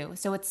can do.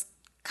 So it's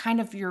kind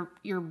of you're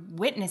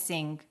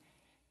witnessing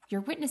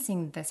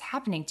this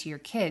happening to your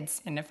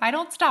kids. And if I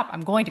don't stop,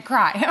 I'm going to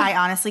cry. I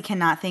honestly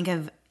cannot think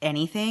of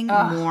anything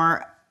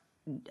more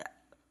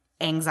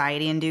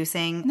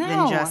anxiety-inducing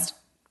than just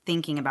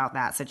thinking about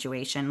that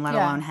situation, let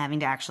alone having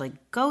to actually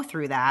go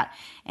through that.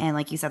 And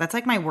like you said, that's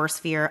like my worst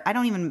fear. I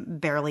don't even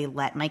barely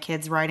let my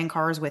kids ride in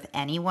cars with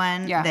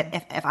anyone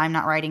that if I'm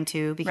not riding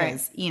too,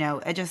 because,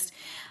 I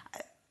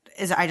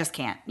just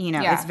can't,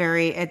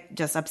 it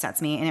just upsets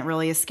me, and it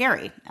really is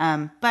scary.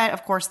 But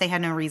of course they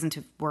had no reason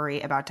to worry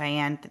about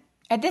Diane.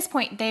 At this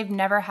point, they've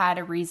never had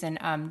a reason.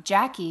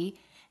 Jackie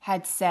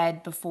had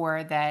said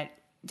before that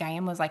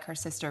Diane was like her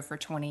sister for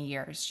 20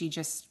 years.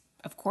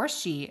 Of course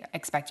she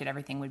expected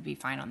everything would be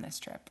fine on this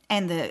trip.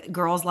 And the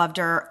girls loved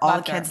her. All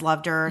the kids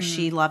loved her. Mm-hmm.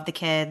 She loved the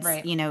kids.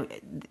 Right.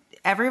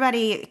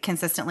 Everybody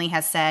consistently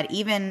has said,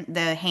 even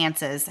the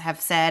Hances have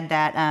said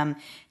that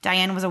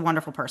Diane was a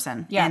wonderful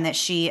person. Yeah. And that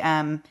she,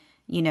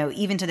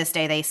 even to this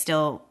day, they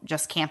still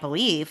just can't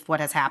believe what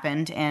has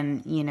happened.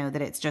 And,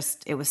 that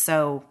it was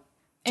so...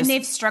 And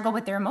they've struggled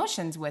with their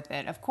emotions with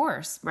it, of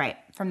course. Right.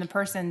 From the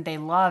person they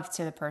love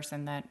to the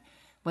person that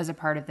was a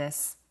part of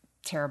this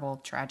terrible,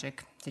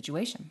 tragic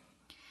situation.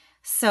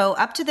 So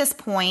up to this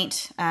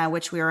point,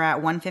 which we were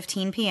at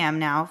 1:15 p.m.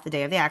 now, the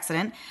day of the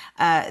accident,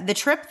 the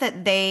trip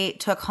that they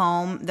took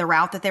home, the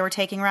route that they were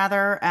taking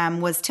rather,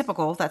 was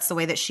typical. That's the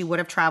way that she would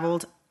have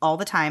traveled all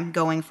the time,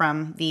 going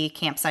from the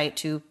campsite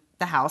to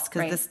the house,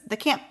 because the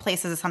camp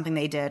places is something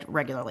they did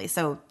regularly.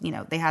 So,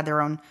 they had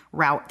their own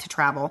route to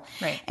travel.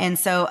 Right. And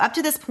so up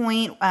to this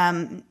point,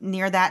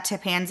 near that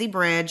Tapansi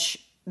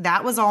Bridge,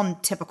 that was all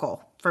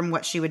typical from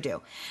what she would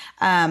do.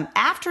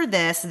 After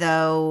this,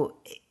 though,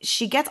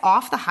 she gets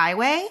off the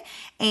highway,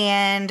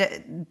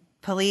 and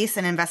police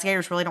and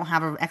investigators really don't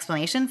have an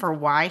explanation for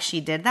why she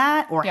did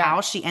that or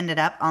how she ended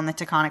up on the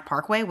Taconic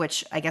Parkway,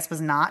 which I guess was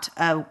not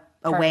a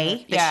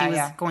way that she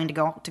was going to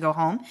go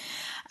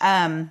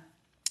home.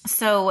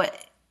 So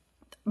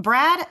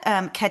Brad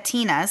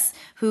Katinas,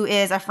 who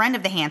is a friend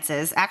of the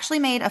Hances, actually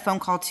made a phone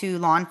call to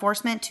law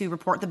enforcement to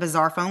report the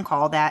bizarre phone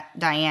call that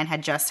Diane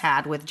had just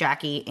had with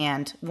Jackie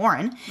and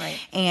Warren. Right.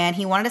 And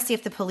he wanted to see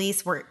if the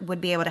police would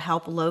be able to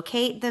help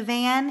locate the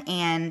van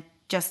and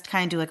just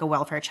kind of do like a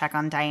welfare check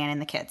on Diane and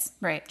the kids.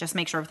 Right. Just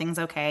make sure everything's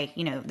okay,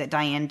 that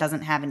Diane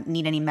doesn't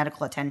need any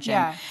medical attention.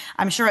 Yeah.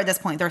 I'm sure at this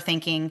point they're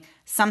thinking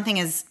something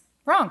is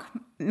wrong.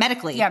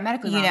 Medically. Yeah,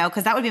 medically wrong.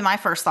 Because that would be my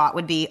first thought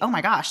would be, oh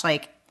my gosh,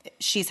 like,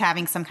 she's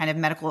having some kind of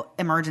medical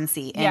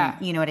emergency and,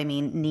 you know what I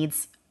mean,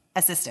 needs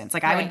assistance.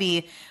 Like I would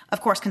be,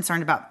 of course,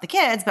 concerned about the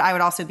kids, but I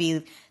would also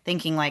be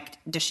thinking like,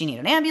 does she need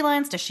an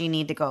ambulance? Does she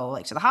need to go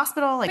like to the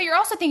hospital? Like, but you're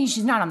also thinking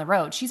she's not on the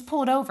road. She's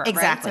pulled over.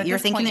 Exactly. Right? So you're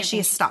thinking that she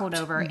is stopped. Pulled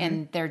over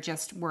and they're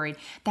just worried.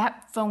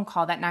 That phone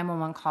call, that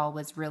 911 call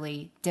was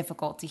really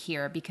difficult to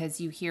hear because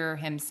you hear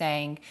him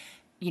saying,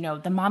 you know,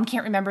 the mom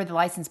can't remember the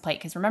license plate.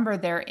 Because remember,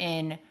 they're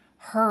in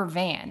her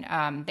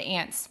van, the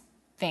aunt's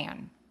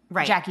van.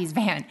 Right. Jackie's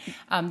van.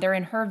 They're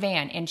in her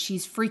van and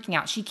she's freaking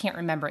out. She can't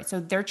remember it. So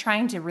they're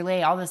trying to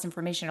relay all this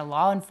information to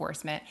law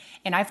enforcement.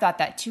 And I've thought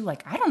that too.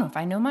 Like, I don't know if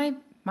I know my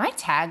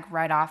tag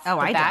right off the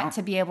bat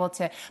to be able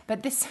to,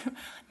 but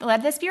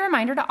let this be a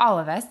reminder to all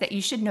of us that you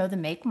should know the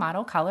make,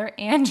 model, color,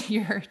 and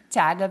your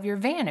tag of your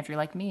van if you're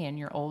like me and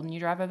you're old and you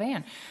drive a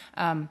van.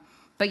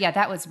 But yeah,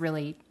 that was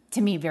really, to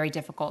me, very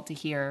difficult to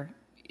hear,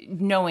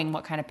 knowing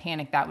what kind of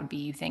panic that would be.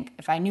 You think,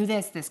 if I knew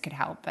this could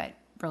help, but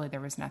really there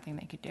was nothing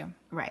they could do.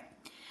 Right.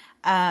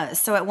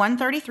 So at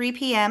 1:33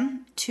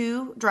 p.m.,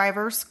 2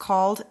 drivers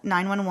called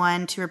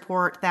 911 to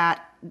report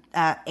that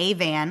a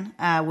van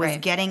was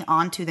getting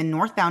onto the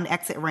northbound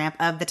exit ramp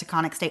of the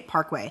Taconic State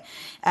Parkway.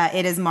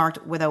 It is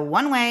marked with a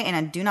one-way and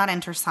a do not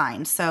enter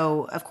sign.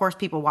 So, of course,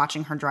 people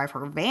watching her drive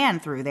her van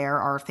through there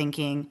are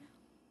thinking,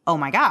 oh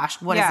my gosh,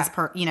 what is this?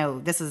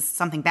 This is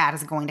something bad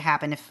is going to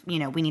happen if,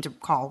 we need to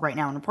call right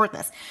now and report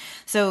this.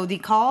 So the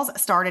calls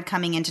started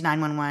coming into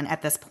 911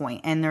 at this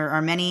point, and there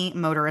are many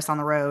motorists on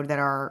the road that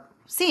are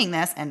seeing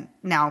this and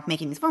now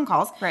making these phone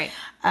calls. Right.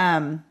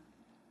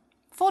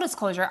 Full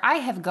disclosure, I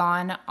have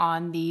gone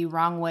on the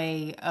wrong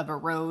way of a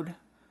road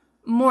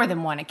more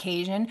than one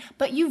occasion,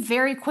 but you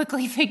very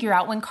quickly figure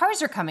out when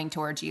cars are coming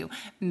towards you.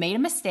 Made a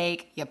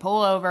mistake, you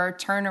pull over,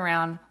 turn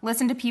around,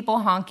 listen to people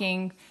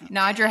honking,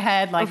 nod your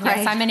head like,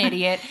 yes, I'm an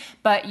idiot,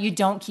 but you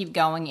don't keep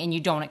going and you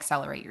don't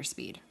accelerate your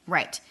speed.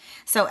 Right.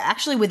 So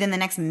actually within the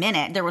next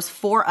minute, there was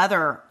 4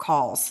 other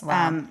calls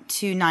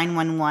to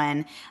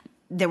 911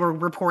 that were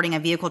reporting a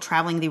vehicle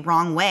traveling the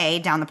wrong way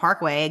down the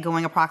parkway,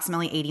 going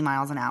approximately 80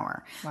 miles an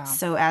hour. Wow.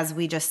 So as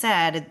we just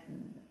said,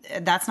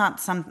 that's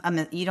not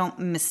you don't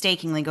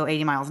mistakenly go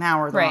 80 miles an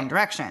hour the wrong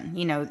direction.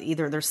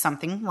 Either there's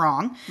something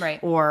wrong,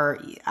 or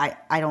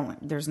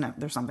there's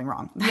something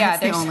wrong.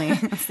 That's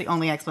that's the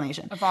only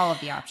explanation of all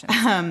of the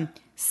options.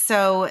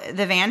 So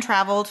the van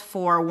traveled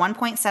for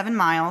 1.7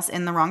 miles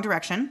in the wrong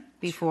direction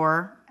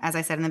before, as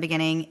I said in the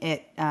beginning,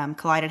 it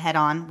collided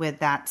head-on with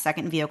that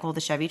second vehicle,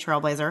 the Chevy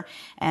Trailblazer,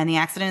 and the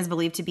accident is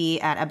believed to be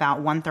at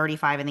about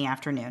 1:35 in the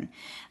afternoon.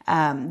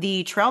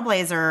 The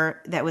Trailblazer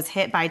that was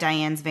hit by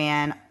Diane's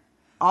van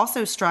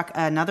also struck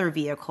another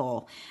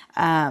vehicle,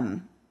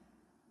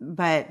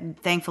 but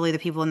thankfully the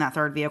people in that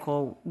third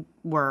vehicle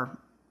were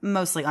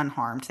mostly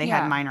unharmed. They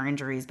had minor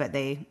injuries, but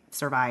they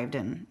survived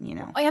and,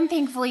 And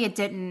thankfully it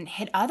didn't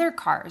hit other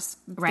cars.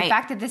 Right. The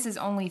fact that this is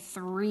only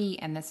 3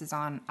 and this is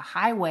on a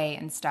highway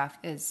and stuff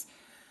is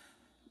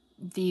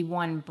the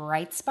one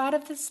bright spot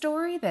of the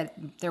story, that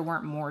there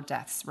weren't more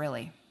deaths,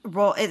 really.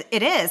 Well,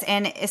 it is.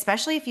 And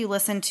especially if you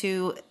listen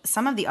to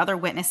some of the other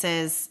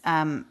witnesses,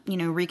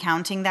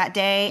 recounting that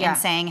day and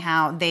saying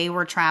how they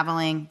were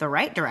traveling the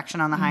right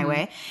direction on the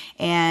highway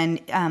and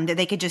that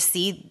they could just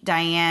see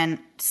Diane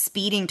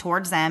speeding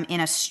towards them in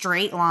a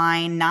straight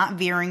line, not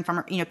veering from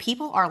her.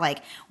 People are like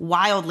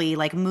wildly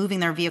like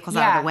moving their vehicles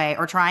out of the way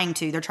or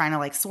they're trying to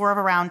like swerve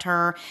around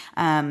her.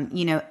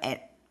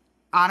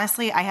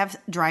 Honestly, I have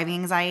driving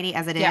anxiety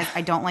as it is.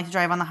 I don't like to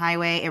drive on the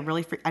highway.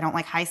 I don't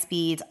like high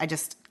speeds. I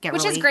just get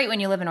Which is great when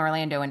you live in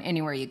Orlando and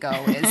anywhere you go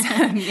is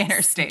the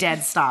interstate.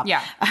 Dead stop.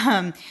 Yeah.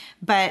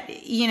 But,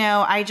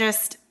 I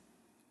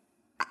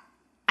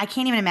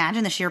can't even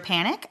imagine the sheer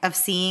panic of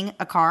seeing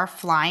a car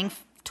flying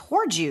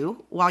towards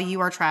you while you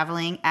are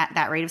traveling at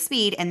that rate of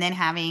speed and then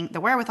having the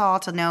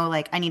wherewithal to know,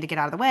 like, I need to get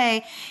out of the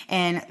way.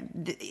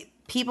 And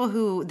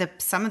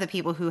some of the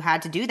people who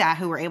had to do that,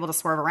 who were able to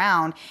swerve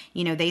around,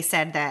 they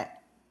said that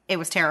it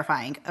was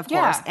terrifying, of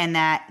course, and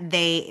that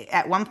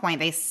at one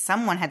point,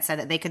 someone had said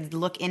that they could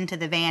look into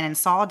the van and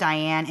saw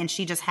Diane, and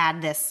she just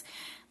had this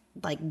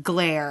like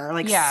glare,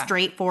 like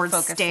straightforward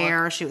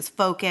stare. Look. She was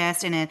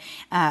focused, and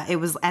it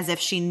was as if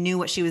she knew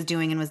what she was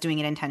doing and was doing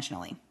it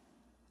intentionally.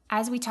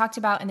 As we talked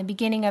about in the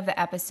beginning of the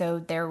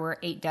episode, there were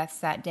 8 deaths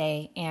that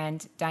day,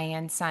 and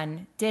Diane's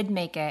son did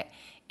make it,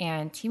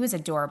 and he was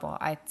adorable.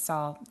 I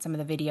saw some of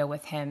the video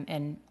with him,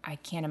 and I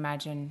can't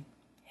imagine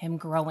him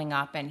growing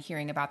up and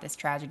hearing about this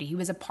tragedy he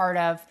was a part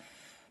of,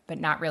 but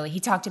not really. He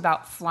talked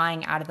about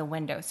flying out of the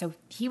window. So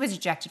he was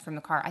ejected from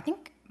the car. I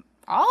think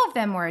all of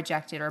them were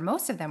ejected, or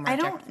most of them were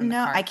ejected from the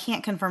car. I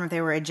can't confirm if they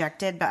were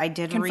ejected, but I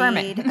did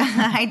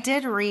I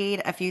did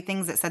read a few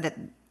things that said that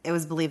it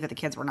was believed that the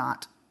kids were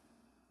not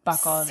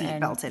buckled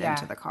seatbelted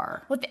into the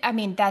car. Well,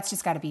 that's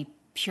just got to be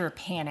pure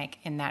panic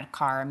in that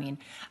car.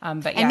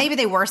 But and maybe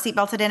they were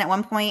seatbelted in at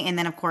one point, and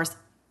then of course,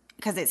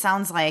 because it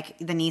sounds like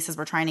the nieces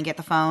were trying to get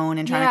the phone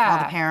and trying to call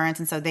the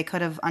parents, and so they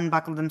could have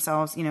unbuckled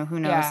themselves. Who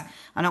knows? Yeah.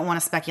 I don't want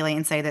to speculate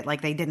and say that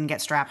like they didn't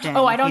get strapped in.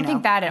 Oh, I don't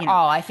think that at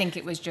all. I think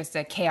it was just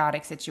a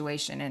chaotic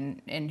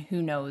situation, and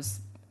who knows?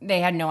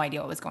 They had no idea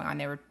what was going on.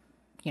 They were,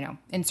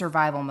 in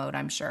survival mode,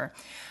 I'm sure.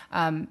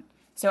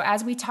 So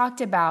as we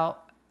talked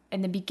about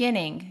in the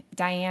beginning,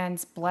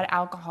 Diane's blood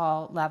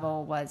alcohol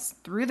level was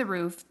through the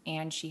roof,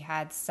 and she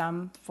had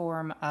some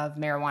form of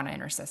marijuana in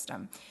her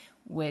system,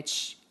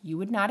 which you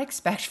would not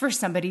expect for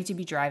somebody to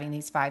be driving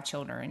these 5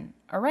 children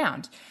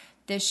around.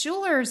 The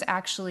Schulers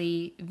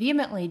actually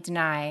vehemently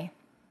deny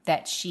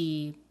that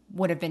she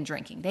would have been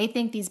drinking. They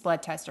think these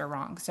blood tests are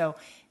wrong. So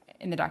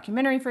in the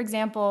documentary, for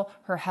example,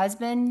 her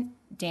husband,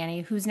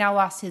 Danny, who's now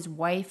lost his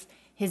wife,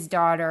 his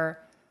daughter,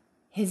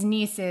 his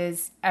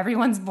nieces,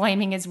 everyone's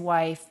blaming his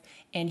wife,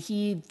 and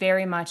he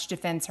very much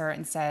defends her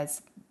and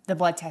says the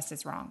blood test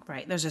is wrong.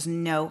 Right. There's just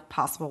no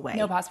possible way.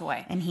 No possible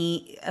way. And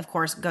he, of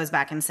course, goes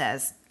back and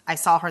says, I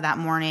saw her that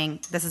morning.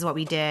 This is what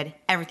we did.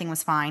 Everything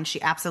was fine.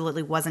 She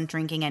absolutely wasn't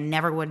drinking and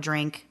never would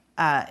drink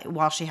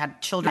while she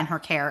had children in her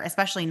care,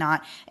 especially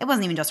not, it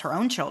wasn't even just her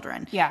own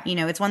children. Yeah. You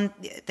know, it's one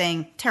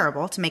thing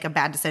terrible to make a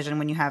bad decision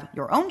when you have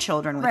your own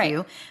children with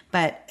you,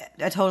 but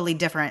a totally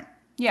different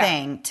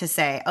thing to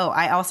say, oh,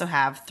 I also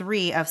have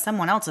 3 of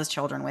someone else's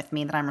children with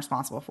me that I'm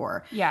responsible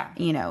for. Yeah.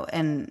 You know,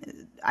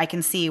 and I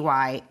can see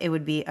why it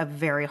would be a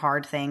very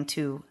hard thing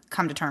to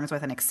come to terms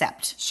with and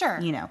accept. Sure.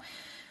 You know.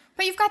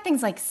 But you've got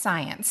things like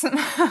science.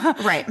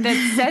 Right.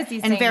 That says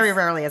these and things. very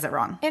rarely is it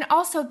wrong. And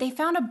also, they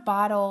found a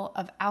bottle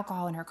of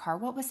alcohol in her car.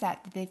 What was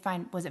that? Did they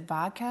find, was it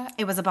vodka?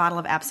 It was a bottle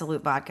of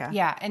Absolute vodka.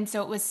 Yeah, and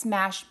so it was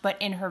smashed,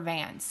 but in her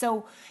van.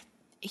 So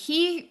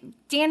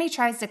Danny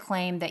tries to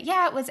claim that,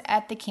 yeah, it was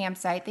at the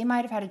campsite. They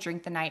might have had a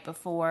drink the night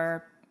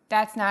before.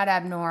 That's not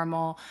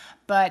abnormal,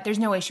 but there's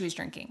no way she was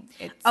drinking.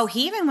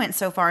 He even went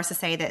so far as to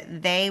say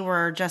that they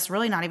were just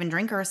really not even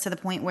drinkers, to the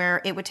point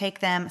where it would take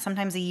them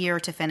sometimes a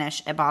year to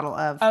finish a bottle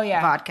of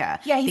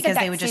vodka. Yeah, because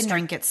they would just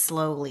drink it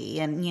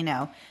slowly, and you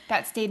know.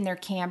 That stayed in their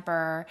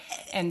camper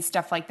and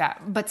stuff like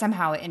that, but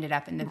somehow it ended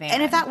up in the van.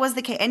 And if that was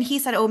the case, and he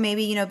said, oh,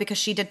 maybe, you know, because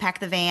she did pack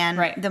the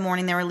van the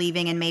morning they were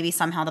leaving, and maybe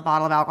somehow the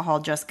bottle of alcohol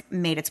just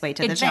made its way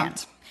to the van.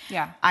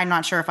 Yeah. I'm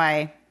not sure if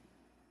I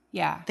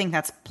think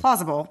that's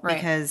plausible,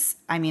 because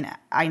I mean,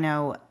 I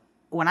know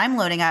when I'm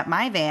loading up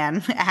my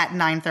van at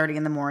 9:30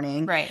 in the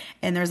morning,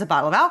 and there's a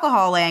bottle of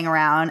alcohol laying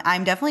around,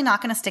 I'm definitely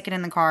not going to stick it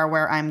in the car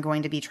where I'm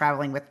going to be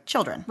traveling with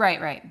children.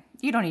 Right.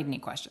 You don't need any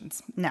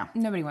questions. No.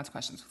 Nobody wants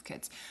questions with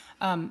kids.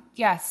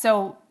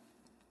 So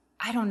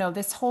I don't know,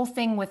 this whole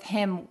thing with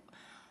him,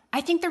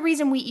 I think the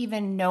reason we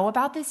even know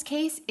about this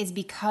case is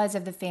because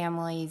of the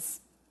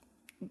family's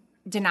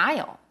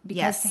denial,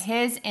 because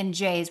his and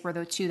Jay's were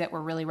the 2 that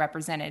were really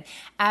represented.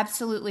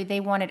 Absolutely, they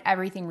wanted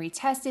everything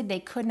retested. They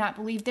could not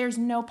believe there's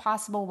no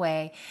possible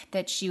way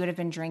that she would have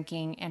been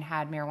drinking and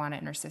had marijuana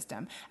in her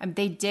system.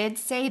 They did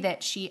say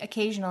that she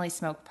occasionally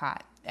smoked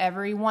pot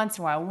every once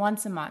in a while,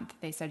 once a month.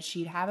 They said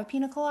she'd have a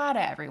pina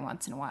colada every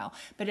once in a while,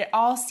 but it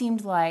all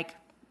seemed like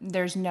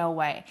there's no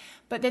way.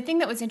 But the thing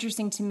that was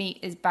interesting to me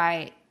is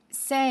by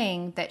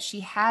saying that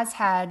she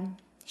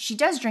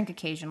does drink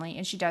occasionally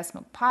and she does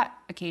smoke pot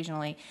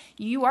occasionally,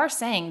 you are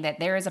saying that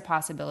there is a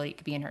possibility it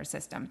could be in her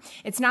system.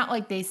 It's not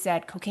like they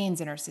said cocaine's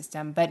in her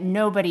system, but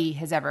nobody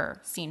has ever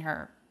seen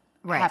her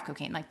have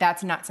cocaine. Like,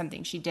 that's not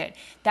something she did.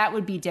 That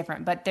would be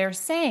different. But they're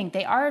saying,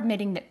 they are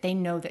admitting that they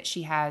know that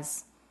she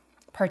has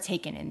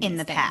partaken in these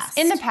things. Past.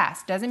 In the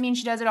past. Doesn't mean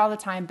she does it all the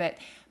time,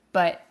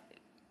 but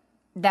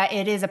that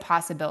it is a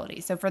possibility.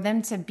 So for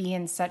them to be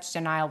in such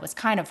denial was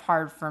kind of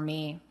hard for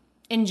me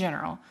in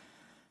general.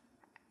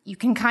 You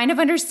can kind of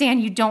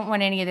understand you don't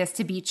want any of this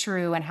to be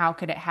true, and how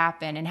could it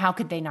happen, and how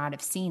could they not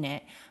have seen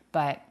it?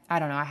 But I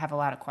don't know. I have a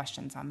lot of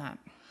questions on that.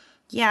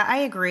 Yeah, I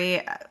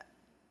agree.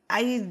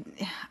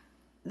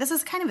 This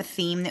is kind of a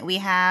theme that we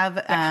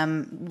have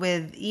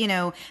with, you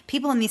know,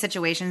 people in these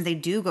situations. They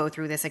do go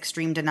through this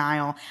extreme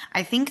denial.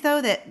 I think,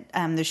 though, that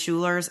the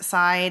Schulers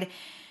side,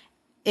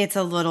 it's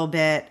a little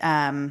bit,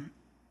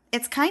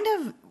 it's kind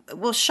of,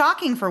 well,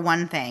 shocking for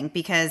one thing,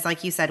 because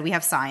like you said, we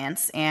have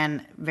science,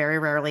 and very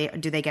rarely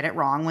do they get it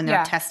wrong when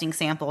they're testing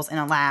samples in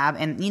a lab,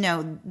 and, you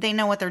know, they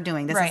know what they're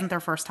doing. This isn't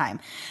their first time.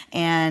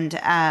 And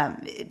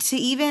to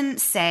even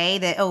say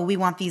that, oh, we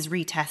want these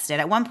retested.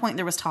 At one point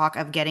there was talk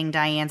of getting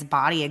Diane's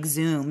body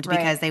exhumed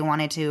because they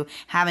wanted to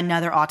have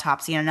another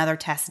autopsy and another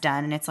test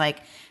done. And it's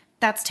like,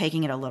 that's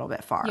taking it a little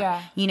bit far.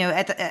 Yeah. You know,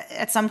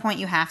 at some point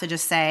you have to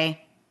just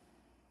say,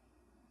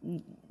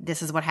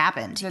 this is what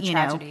happened. It's a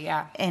tragedy,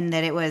 and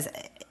that it was,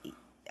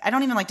 I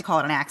don't even like to call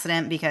it an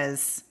accident,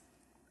 because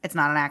it's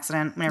not an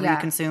accident whenever you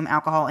consume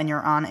alcohol and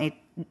you're on a,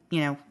 you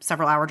know,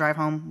 several hour drive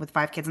home with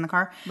 5 kids in the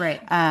car. Right.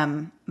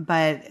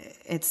 But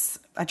it's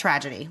a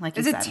tragedy, like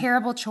you said. It was a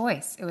terrible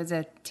choice. It was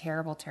a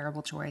terrible,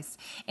 terrible choice.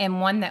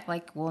 And one that,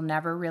 like, we'll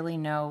never really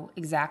know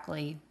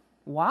exactly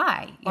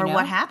why. Or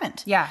what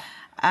happened. Yeah.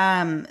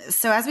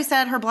 So as we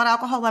said, her blood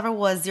alcohol level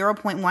was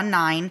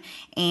 0.19,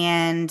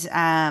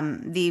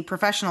 and the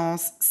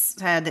professionals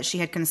said that she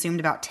had consumed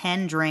about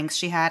 10 drinks.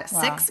 She had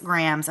 6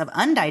 grams of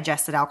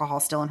undigested alcohol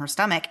still in her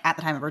stomach at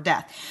the time of her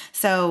death.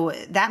 So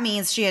that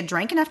means she had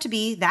drank enough to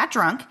be that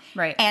drunk,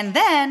 and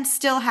then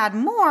still had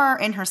more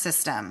in her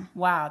system.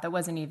 Wow, that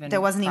wasn't even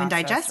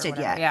digested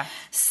yet. Yeah.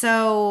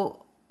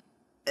 So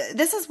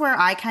this is where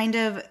I kind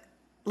of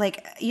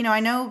like, I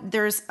know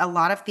there's a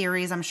lot of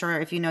theories. I'm sure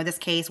if you know this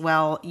case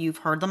well, you've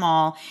heard them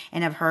all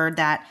and have heard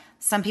that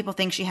some people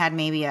think she had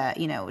maybe an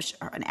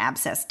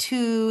abscessed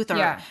tooth,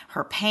 or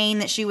her pain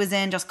that she was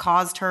in just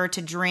caused her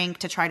to drink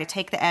to try to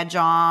take the edge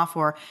off,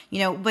 or,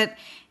 but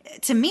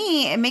to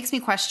me, it makes me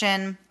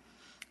question,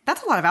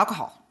 that's a lot of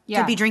alcohol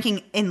to be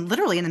drinking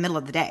literally in the middle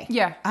of the day.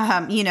 Yeah.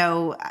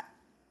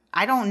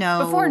 I don't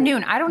know. Before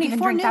noon. I don't even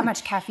drink that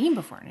much caffeine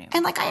before noon.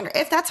 And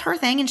if that's her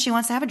thing and she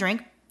wants to have a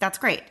drink, that's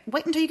great.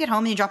 Wait until you get home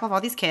and you drop off all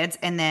these kids,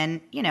 and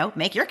then,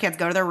 make your kids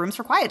go to their rooms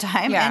for quiet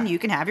time and you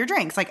can have your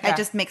drinks. It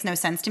just makes no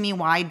sense to me.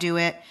 Why do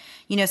it?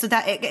 So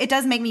that it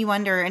does make me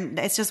wonder. And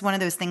it's just one of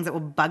those things that will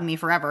bug me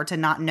forever to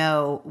not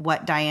know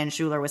what Diane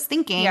Schuler was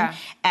thinking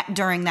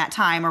during that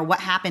time, or what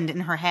happened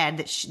in her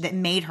head that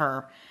made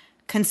her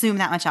consume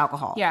that much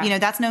alcohol. Yeah.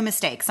 That's no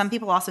mistake. Some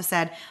people also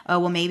said, oh,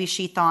 well, maybe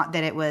she thought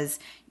that it was,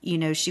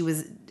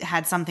 she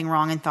had something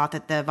wrong and thought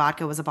that the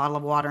vodka was a bottle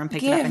of water and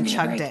picked it up and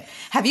chugged it.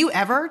 Have you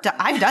ever?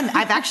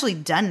 I've actually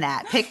done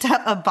that. Picked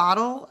up a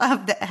bottle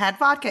that had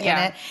vodka in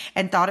it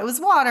and thought it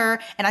was water,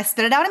 and I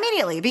spit it out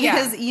immediately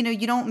because you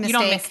don't mistake. You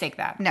don't mistake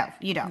that. No,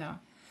 you don't. No.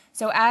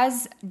 So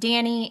as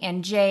Danny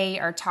and Jay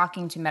are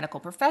talking to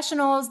medical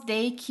professionals,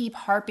 they keep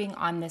harping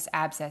on this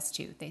abscess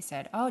tooth. They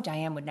said, oh,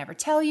 Diane would never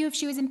tell you if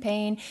she was in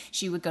pain.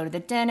 She would go to the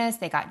dentist.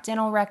 They got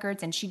dental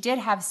records, and she did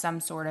have some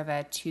sort of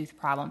a tooth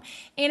problem.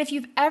 And if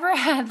you've ever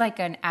had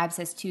an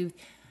abscess tooth,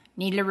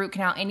 needed a root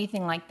canal,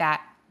 anything like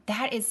that,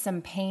 that is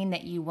some pain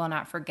that you will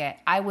not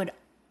forget. I would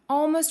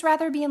almost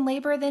rather be in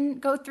labor than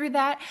go through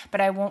that, but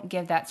I won't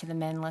give that to the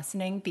men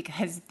listening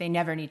because they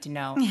never need to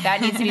know.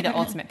 That needs to be the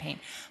ultimate pain.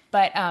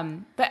 But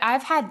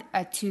I've had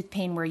a tooth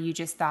pain where you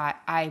just thought,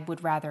 I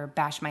would rather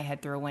bash my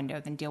head through a window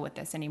than deal with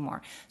this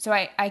anymore. So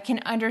I can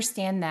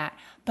understand that,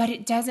 but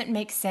it doesn't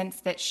make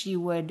sense that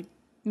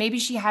maybe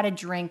she had a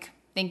drink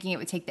thinking it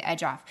would take the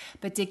edge off,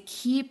 but to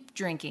keep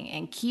drinking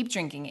and keep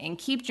drinking and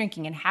keep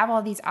drinking and have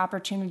all these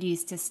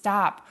opportunities to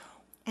stop.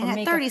 And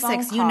at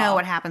 36, you know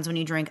what happens when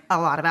you drink a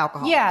lot of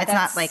alcohol. Yeah, it's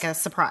not like a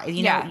surprise.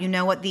 You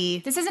know what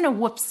This isn't a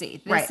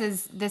whoopsie.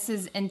 This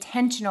is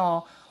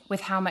intentional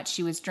with how much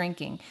she was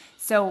drinking.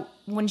 So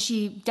when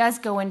she does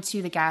go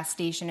into the gas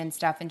station and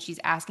stuff and she's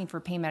asking for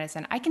pain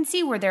medicine, I can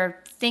see where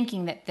they're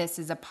thinking that this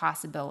is a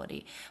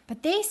possibility.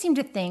 But they seem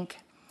to think,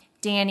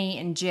 Danny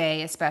and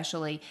Jay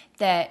especially,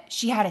 that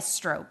she had a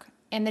stroke.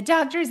 And the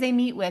doctors they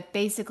meet with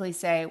basically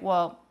say,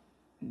 well,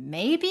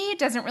 maybe it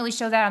doesn't really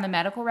show that on the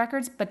medical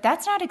records, but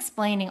that's not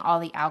explaining all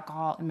the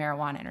alcohol and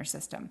marijuana in her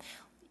system.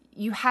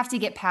 You have to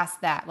get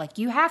past that.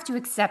 You have to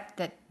accept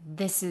that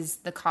this is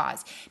the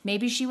cause.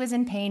 Maybe she was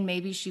in pain.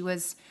 Maybe she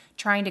was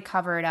trying to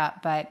cover it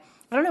up. But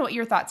I don't know what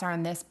your thoughts are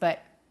on this,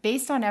 but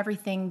based on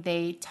everything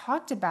they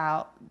talked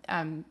about,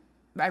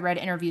 I read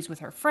interviews with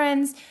her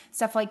friends,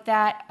 stuff like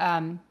that.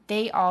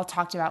 They all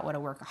talked about what a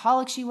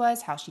workaholic she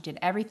was, how she did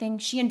everything.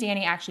 She and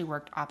Danny actually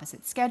worked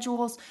opposite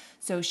schedules,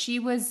 so she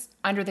was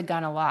under the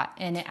gun a lot.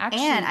 And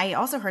I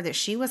also heard that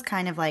she was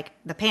kind of like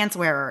the pants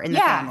wearer in the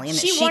family. And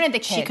she wanted the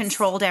kids. She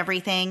controlled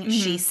everything. Mm-hmm.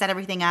 She set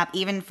everything up,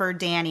 even for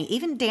Danny.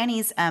 Even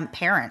Danny's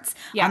parents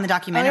on the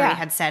documentary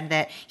had said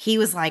that he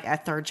was like a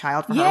third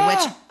child for her,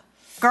 which...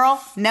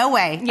 Girl, no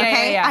way.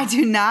 Okay. I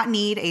do not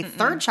need a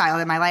third child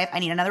in my life. I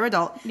need another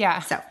adult. Yeah.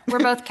 So we're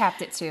both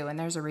capped at 2, and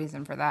there's a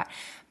reason for that.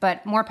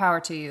 But more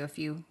power to you if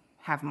you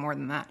have more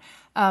than that.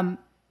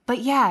 But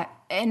yeah,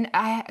 and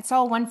I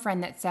saw one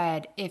friend that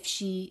said if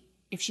she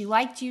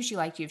liked you, she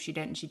liked you. If she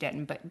didn't, she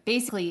didn't. But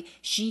basically,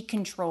 she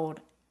controlled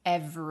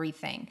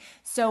everything.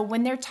 So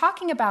when they're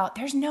talking about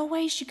there's no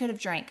way she could have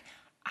drank,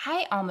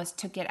 I almost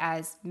took it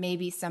as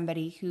maybe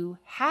somebody who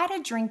had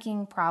a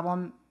drinking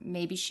problem.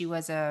 Maybe she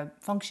was a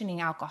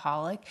functioning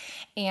alcoholic,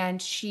 and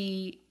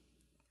she,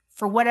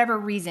 for whatever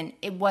reason,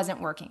 it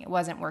wasn't working. It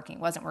wasn't working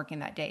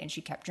that day, and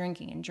she kept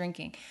drinking and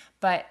drinking.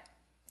 But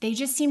they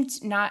just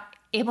seemed not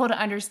able to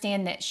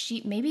understand that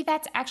maybe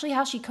that's actually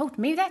how she coped.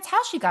 Maybe that's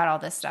how she got all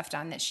this stuff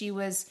done, that she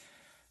was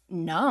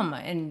numb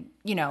and,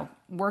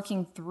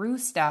 working through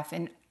stuff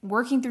and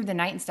working through the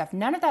night and stuff.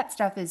 None of that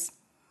stuff is...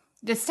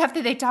 The stuff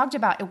that they talked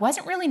about, it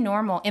wasn't really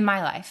normal in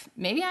my life.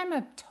 Maybe I'm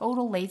a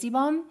total lazy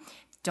bum.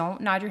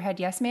 Don't nod your head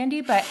yes, Mandy,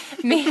 but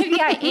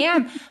maybe I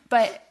am.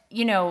 But,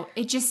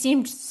 it just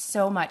seemed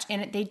so much.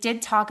 And they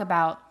did talk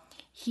about,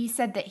 he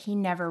said that he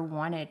never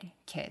wanted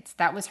kids.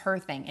 That was her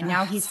thing. And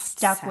now he's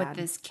stuck with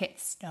this kid.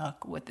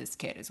 Stuck with this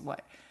kid is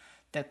what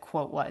the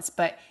quote was.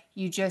 But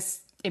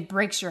it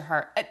breaks your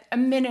heart. A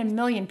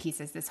million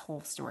pieces, this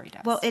whole story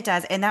does. Well, it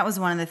does. And that was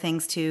one of the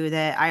things, too,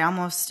 that I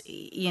almost,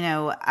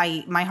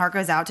 my heart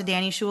goes out to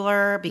Danny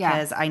Schuler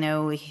because I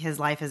know his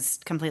life is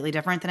completely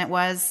different than it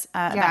was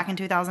back in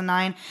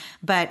 2009.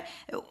 But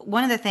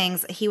one of the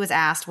things he was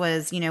asked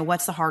was,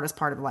 what's the hardest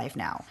part of life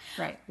now?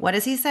 Right. What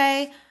does he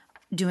say?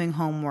 Doing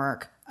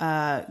homework,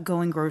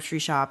 going grocery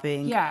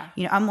shopping. Yeah.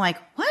 I'm like,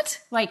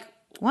 what?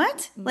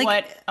 What?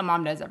 What a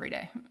mom does every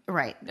day.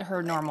 Right.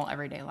 Her normal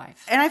everyday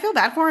life. And I feel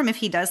bad for him if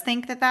he does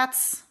think that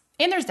that's...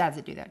 And there's dads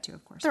that do that too,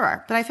 of course. There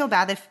are. But I feel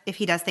bad if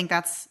he does think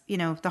that's,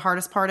 the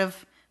hardest part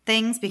of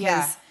things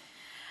because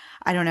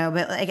I don't know,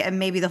 but like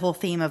maybe the whole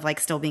theme of like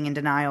still being in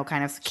denial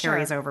kind of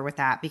carries over with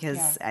that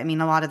because I mean,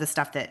 a lot of the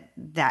stuff that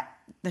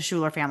the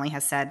Schuler family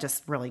has said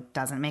just really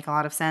doesn't make a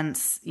lot of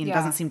sense.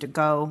 Doesn't seem to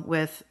go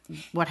with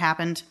what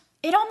happened.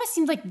 It almost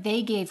seemed like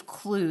they gave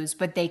clues,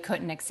 but they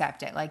couldn't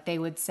accept it. Like they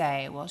would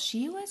say, well,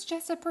 she was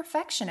just a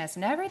perfectionist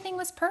and everything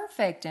was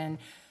perfect and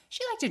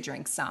she liked to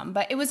drink some.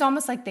 But it was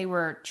almost like they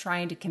were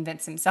trying to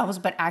convince themselves,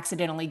 but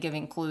accidentally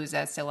giving clues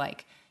as to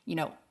like,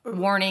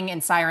 warning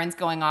and sirens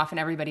going off and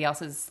everybody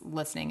else is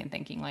listening and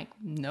thinking like,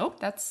 nope,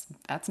 that's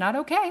not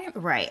okay.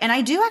 Right. And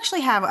I do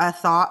actually have a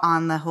thought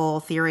on the whole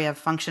theory of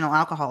functional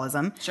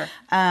alcoholism. Sure.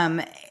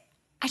 I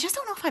just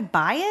don't know if I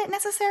buy it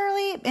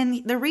necessarily.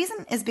 And the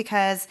reason is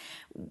because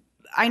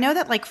I know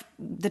that like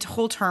the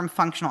whole term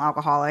functional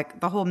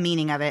alcoholic, the whole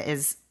meaning of it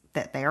is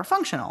that they are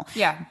functional.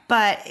 Yeah.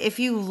 But if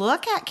you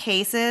look at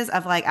cases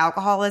of like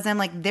alcoholism,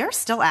 like they're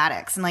still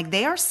addicts and like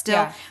they are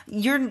still,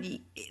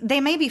 they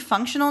may be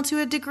functional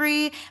to a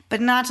degree, but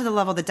not to the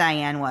level that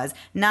Diane was.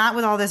 Not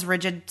with all this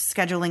rigid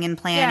scheduling and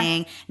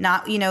planning,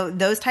 not,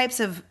 those types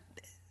of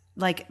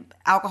like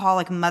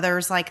alcoholic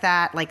mothers like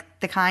that,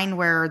 like the kind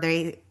where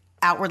they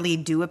outwardly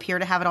do appear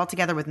to have it all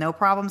together with no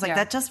problems. Like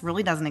that just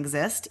really doesn't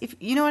exist. If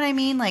you know what I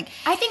mean? Like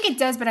I think it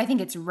does, but I think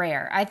it's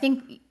rare. I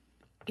think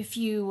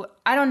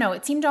I don't know,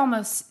 it seemed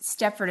almost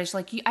Stepfordish.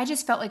 Like I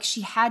just felt like she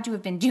had to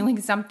have been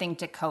doing something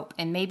to cope.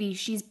 And maybe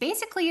she's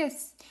basically a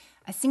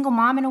single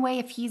mom in a way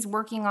if he's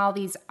working all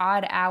these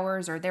odd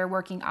hours or they're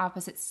working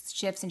opposite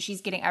shifts and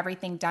she's getting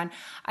everything done.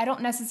 I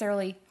don't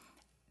necessarily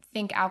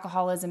think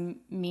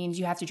alcoholism means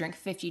you have to drink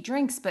 50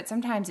 drinks, but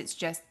sometimes it's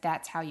just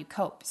that's how you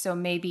cope. So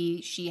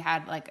maybe she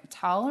had like a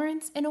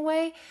tolerance in a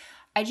way.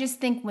 I just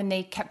think when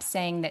they kept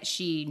saying that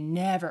she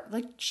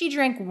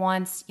drank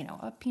once,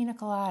 a pina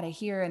colada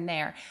here and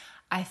there,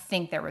 I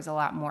think there was a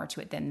lot more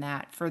to it than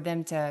that. For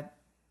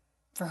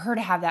her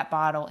to have that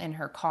bottle in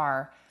her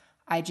car,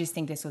 I just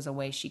think this was a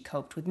way she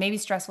coped with maybe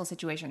stressful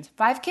situations.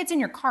 5 kids in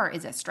your car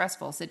is a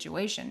stressful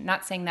situation.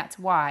 Not saying that's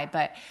why,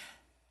 but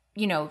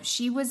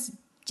she was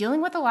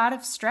dealing with a lot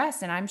of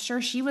stress, and I'm sure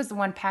she was the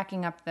one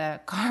packing up the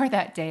car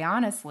that day,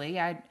 honestly.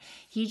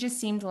 He just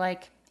seemed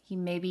like he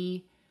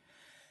maybe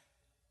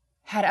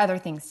had other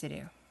things to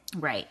do.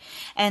 Right.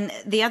 And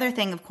the other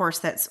thing, of course,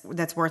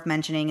 that's worth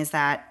mentioning is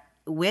that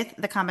with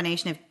the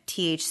combination of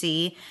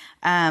THC,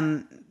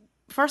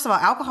 first of all,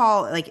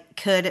 alcohol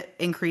could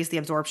increase the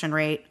absorption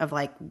rate of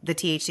the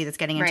THC that's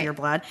getting into your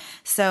blood.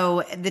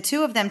 So the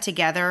two of them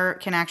together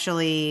can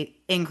actually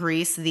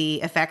increase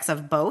the effects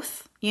of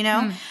both.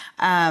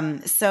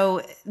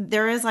 So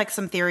there is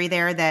some theory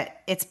there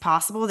that it's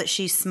possible that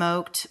she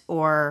smoked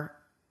or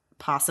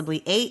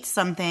possibly ate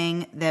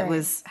something that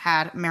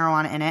had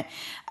marijuana in it.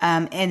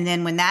 And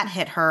then when that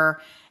hit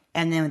her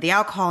and then with the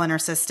alcohol in her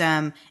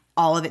system,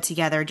 all of it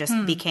together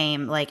just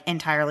became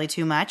entirely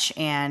too much.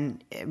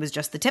 And it was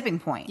just the tipping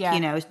point.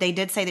 Yeah. They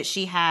did say that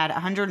she had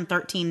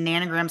 113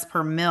 nanograms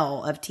per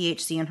mil of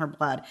THC in her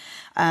blood.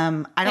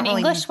 In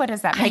English, what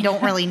does that mean? I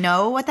don't really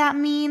know what that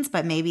means,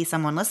 but maybe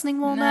someone listening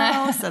will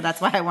know. So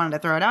that's why I wanted to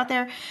throw it out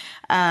there.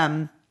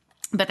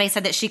 But they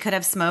said that she could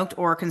have smoked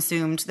or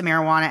consumed the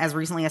marijuana as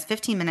recently as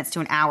 15 minutes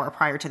to an hour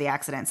prior to the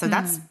accident. So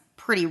that's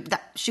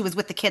she was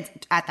with the kids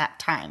at that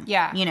time.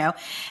 Yeah.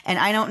 And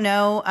I don't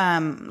know,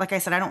 like I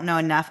said, I don't know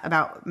enough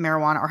about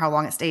marijuana or how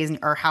long it stays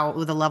or how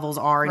the levels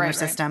are in your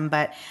system.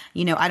 But,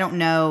 I don't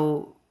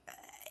know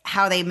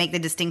how they make the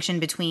distinction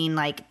between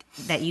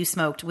that you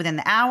smoked within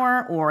the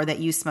hour or that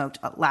you smoked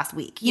last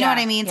week. You know what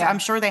I mean? So I'm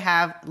sure they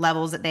have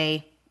levels that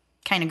they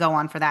kind of go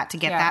on for that to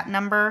get that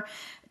number.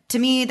 To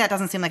me, that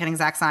doesn't seem like an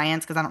exact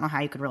science because I don't know how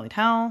you could really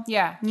tell.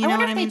 Yeah. You know I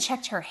wonder what if I mean? they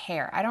checked her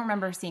hair. I don't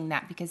remember seeing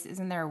that because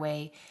isn't there a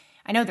way...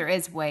 I know there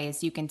is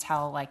ways you can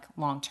tell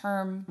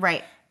long-term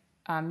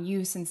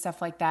use and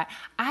stuff like that.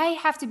 I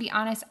have to be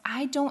honest,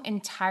 I don't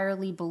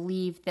entirely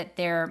believe that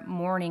their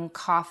morning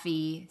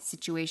coffee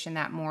situation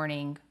that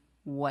morning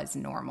was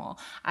normal.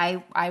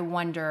 I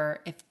wonder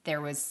if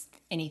there was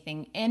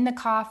anything in the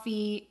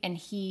coffee and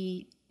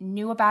he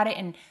knew about it.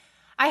 And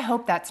I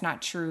hope that's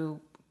not true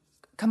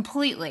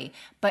completely.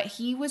 But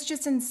he was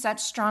just in such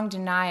strong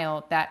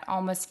denial that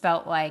almost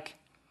felt like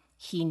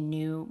he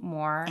knew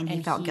more. And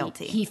he felt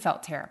guilty. He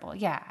felt terrible.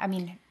 Yeah. I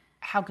mean,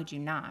 how could you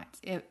not?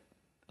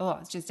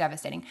 It's just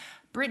devastating.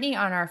 Brittany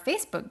on our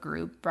Facebook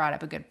group brought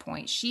up a good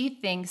point. She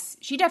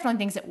definitely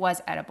thinks it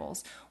was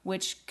edibles,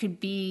 which could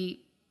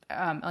be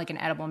an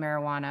edible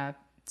marijuana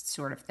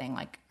sort of thing,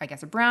 I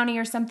guess a brownie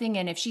or something.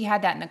 And if she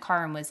had that in the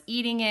car and was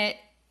eating it,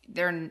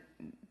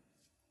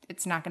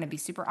 it's not going to be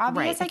super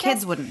obvious. Right. The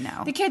kids wouldn't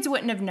know. The kids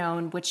wouldn't have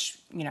known, which,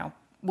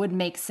 would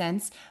make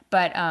sense.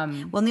 But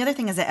well, and the other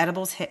thing is that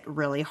edibles hit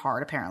really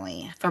hard,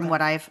 apparently, from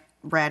what I've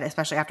read,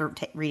 especially after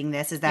reading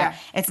this, is that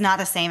it's not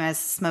the same as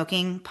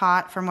smoking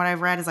pot. From what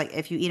I've read, is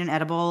if you eat an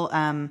edible,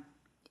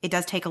 it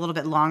does take a little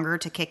bit longer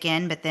to kick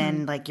in, but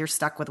then you're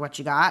stuck with what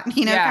you got,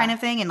 kind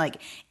of thing, and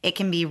it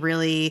can be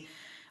really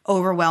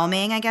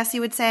overwhelming, I guess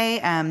you would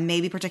say,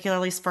 maybe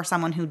particularly for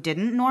someone who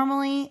didn't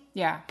normally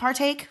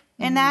partake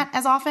in that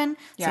as often.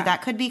 Yeah. So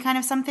that could be kind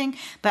of something.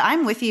 But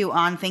I'm with you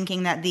on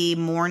thinking that the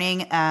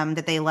morning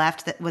that they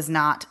left, that was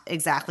not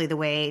exactly the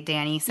way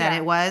Danny said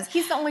it was.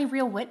 He's the only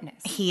real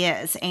witness. He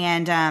is.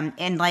 And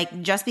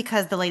like, just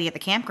because the lady at the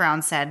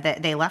campground said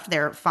that they left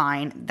there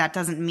fine, that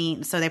doesn't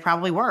mean, so they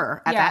probably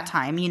were at that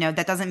time. You know,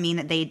 that doesn't mean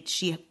that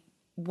she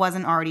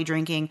wasn't already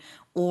drinking,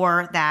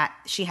 or that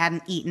she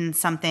hadn't eaten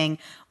something,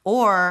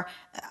 or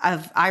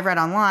I've read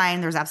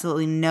online, there's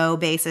absolutely no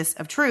basis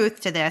of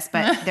truth to this,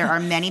 but there are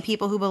many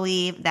people who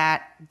believe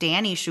that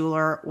Danny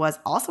Schuler was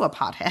also a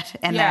pothead,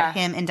 and that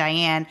him and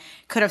Diane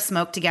could have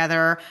smoked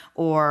together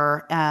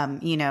or,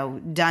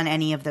 done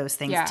any of those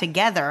things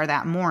together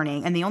that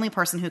morning. And the only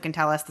person who can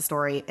tell us the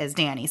story is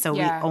Danny. So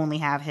we only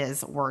have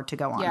his word to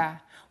go on. Yeah.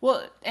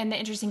 Well, and the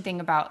interesting thing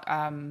about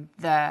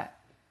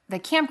the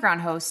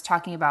campground host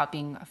talking about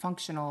being a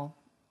functional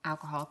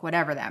alcoholic,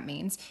 whatever that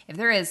means, if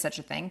there is such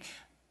a thing,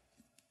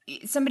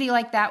 somebody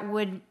like that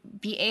would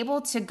be able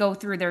to go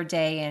through their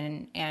day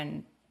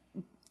and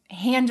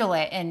handle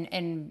it,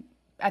 and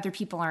other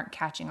people aren't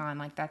catching on.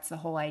 Like, that's the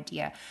whole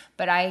idea.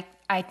 But I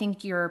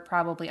think you're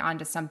probably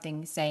onto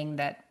something, saying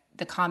that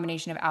the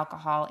combination of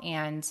alcohol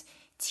and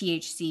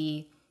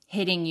THC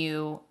hitting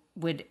you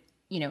would,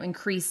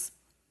 increase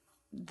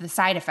the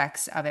side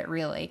effects of it,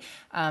 really.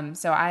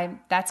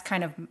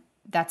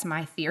 That's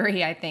my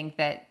theory. I think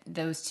that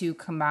those two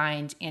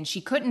combined, and she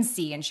couldn't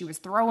see and she was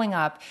throwing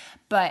up.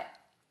 But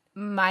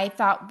my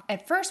thought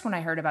at first when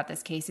I heard about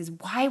this case is,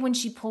 why, when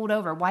she pulled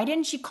over, why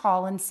didn't she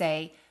call and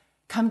say,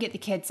 come get the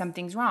kid,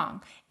 something's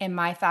wrong? And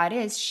my thought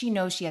is, she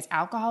knows she has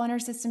alcohol in her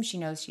system. She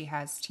knows she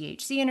has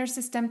THC in her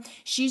system.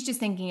 She's just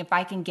thinking, if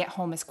I can get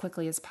home as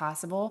quickly as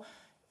possible,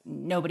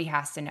 nobody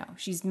has to know.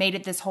 She's made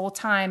it this whole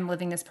time,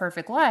 living this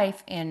perfect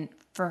life. And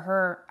for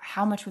her,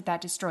 how much would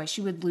that destroy?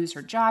 She would lose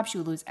her job. She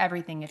would lose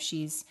everything if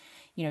she's,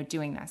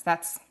 doing this.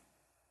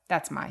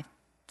 That's my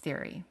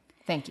theory.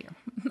 Thank you.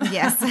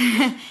 Yes.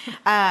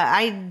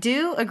 I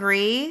do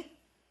agree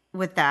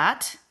with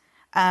that.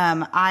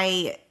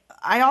 I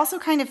also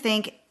kind of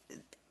think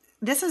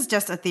this is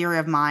just a theory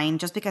of mine,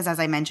 just because, as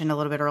I mentioned a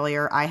little bit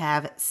earlier, I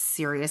have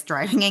serious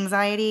driving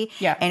anxiety.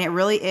 Yeah. And it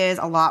really is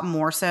a lot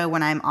more so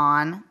when I'm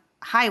on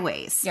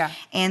highways. Yeah.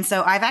 And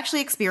so I've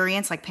actually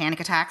experienced like panic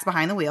attacks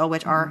behind the wheel,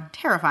 which are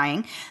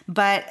terrifying.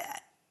 But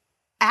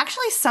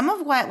actually, some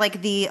of what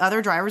like the other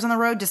drivers on the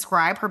road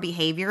describe her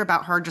behavior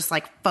about her just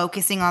like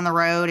focusing on the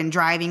road and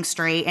driving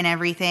straight and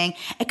everything,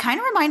 it kind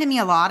of reminded me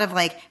a lot of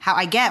like how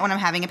I get when I'm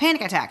having a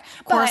panic attack.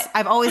 Of course,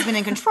 I've always been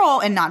in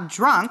control and not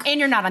drunk. And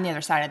you're not on the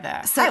other side of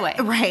the highway.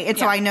 Right. And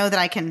so I know that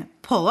I can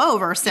pull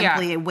over,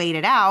 simply wait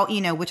it out,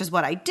 which is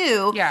what I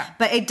do. Yeah.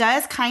 But it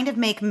does kind of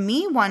make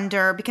me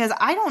wonder, because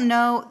I don't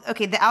know.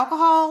 Okay, the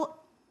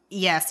alcohol,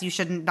 yes, you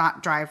should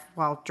not drive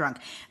while drunk.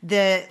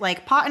 The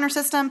like pot in her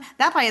system,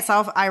 that by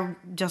itself, I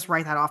just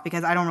write that off,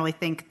 because I don't really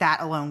think that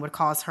alone would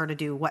cause her to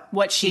do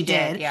what she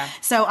did. Yeah.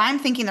 So I'm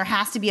thinking there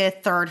has to be a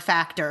third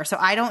factor. So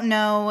I don't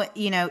know,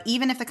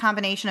 even if the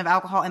combination of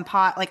alcohol and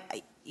pot,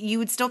 like, you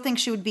would still think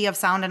she would be of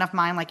sound enough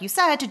mind, like you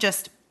said, to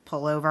just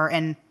pull over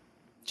and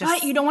just.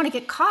 But you don't want to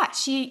get caught.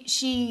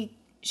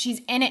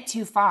 She's in it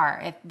too far.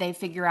 If they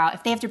figure out,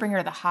 if they have to bring her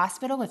to the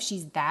hospital, if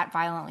she's that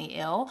violently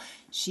ill,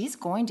 she's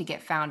going to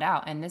get found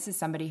out. And this is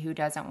somebody who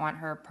doesn't want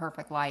her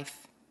perfect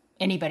life,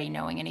 anybody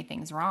knowing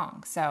anything's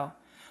wrong. So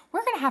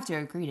we're going to have to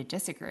agree to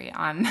disagree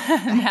on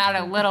that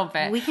a little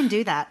bit. We can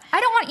do that.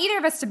 I don't want either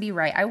of us to be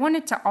right. I want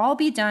it to all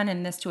be done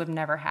and this to have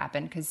never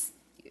happened, because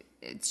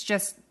it's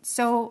just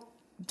so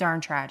darn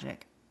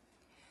tragic.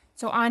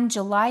 So on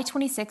July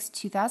 26,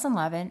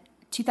 2011,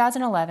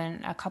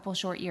 a couple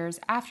short years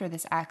after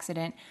this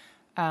accident,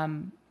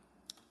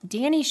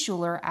 Danny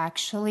Schuler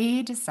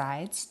actually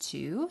decides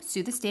to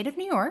sue the state of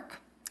New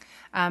York,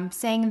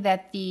 saying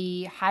that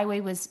the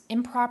highway was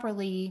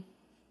improperly,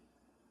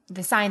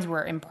 the signs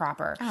were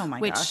improper. Oh my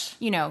gosh.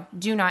 Which,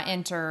 do not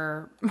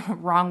enter,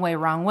 wrong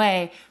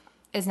way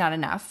is not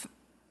enough.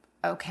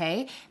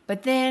 Okay.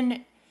 But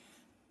then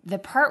the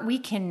part we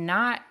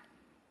cannot,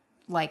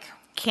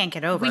 can't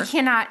get over. We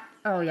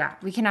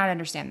cannot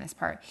understand this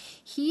part.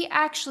 He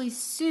actually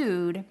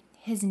sued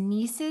his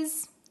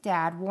niece's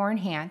dad, Warren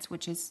Hance,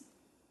 which is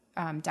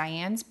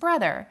Diane's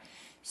brother,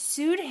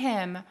 sued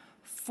him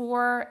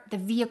for the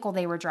vehicle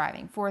they were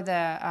driving, for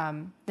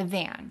the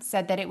van,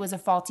 said that it was a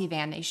faulty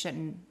van.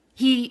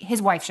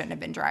 His wife shouldn't have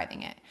been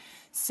driving it.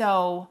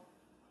 So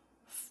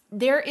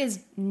there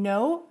is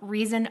no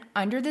reason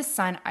under the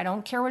sun, I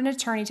don't care what an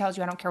attorney tells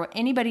you, I don't care what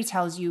anybody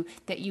tells you,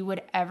 that you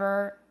would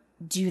ever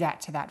do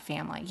that to that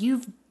family.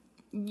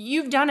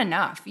 You've done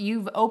enough.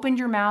 You've opened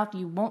your mouth.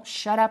 You won't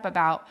shut up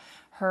about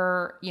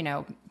her,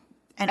 and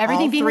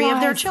everything all being three lies.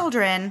 of their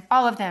children,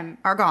 all of them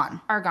are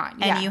gone.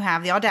 Yeah. And you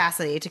have the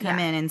audacity to come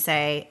in and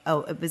say,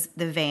 oh, it was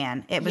the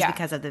van. It was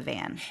because of the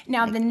van.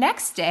 Now, the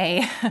next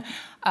day,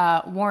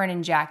 Warren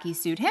and Jackie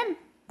sued him,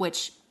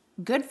 which,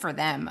 good for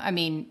them. I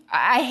mean,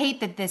 I hate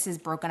that this has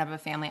broken up a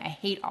family. I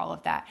hate all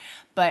of that.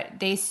 But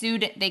they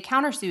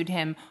countersued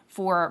him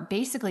for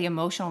basically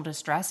emotional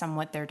distress on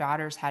what their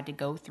daughters had to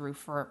go through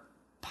for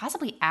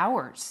possibly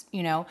hours,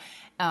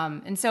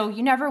 and so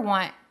you never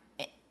want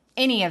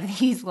any of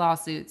these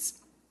lawsuits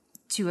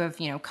to have,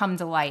 come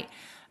to light.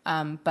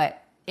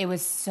 But it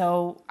was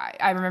so,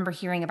 I remember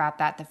hearing about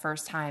that the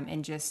first time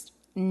and just,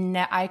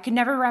 I could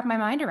never wrap my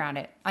mind around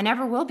it. I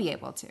never will be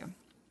able to.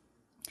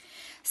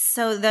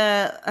 So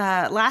the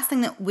last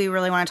thing that we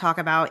really want to talk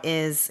about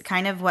is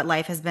kind of what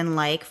life has been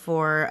like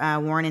for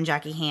Warren and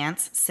Jackie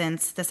Hance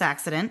since this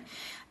accident.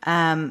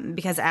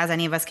 Because as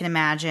any of us can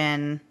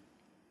imagine,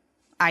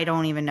 I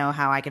don't even know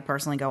how I could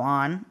personally go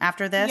on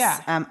after this.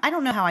 Yeah. I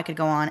don't know how I could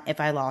go on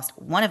if I lost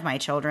one of my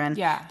children,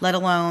 Yeah. let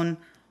alone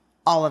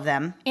all of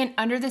them. And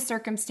under the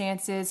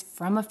circumstances,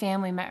 from a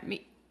family member,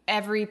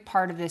 every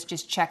part of this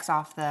just checks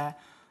off the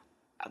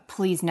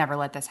please never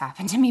let this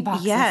happen to me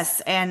boxes.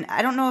 Yes, and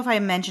I don't know if I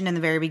mentioned in the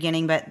very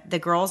beginning, but the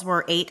girls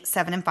were 8,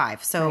 7, and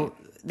 5, so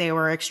they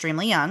were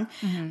extremely young.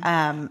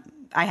 Mm-hmm.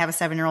 I have a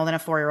 7-year-old and a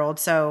 4-year-old,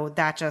 so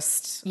that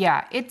just...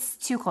 Yeah, it's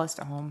too close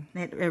to home.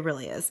 It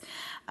really is.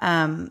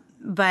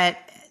 But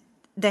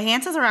the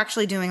Hances are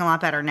actually doing a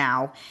lot better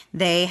now.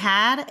 They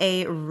had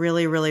a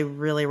really, really,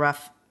 really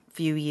rough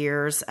few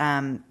years.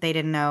 They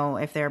didn't know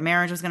if their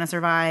marriage was going to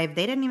survive.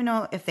 They didn't even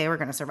know if they were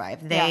going to survive.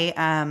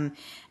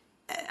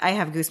 I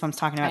have goosebumps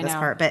talking about this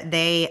part, but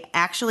they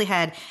actually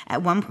had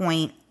at one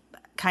point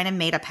kind of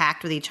made a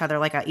pact with each other,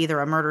 like either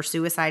a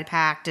murder-suicide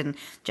pact. And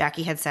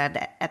Jackie had said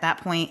that at that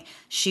point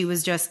she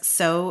was just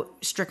so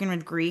stricken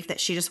with grief that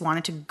she just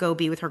wanted to go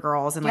be with her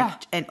girls,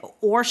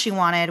 or she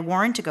wanted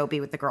Warren to go be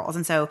with the girls.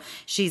 And so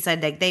she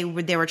said that they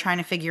were trying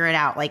to figure it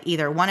out, like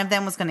either one of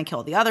them was going to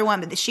kill the other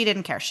one, but she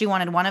didn't care. She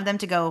wanted one of them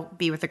to go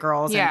be with the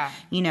girls. Yeah.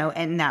 And,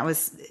 and that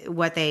was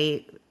what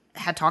they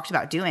had talked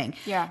about doing.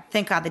 Yeah.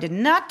 Thank God they did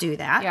not do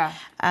that.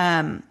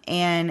 Yeah.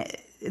 And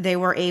they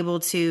were able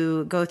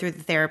to go through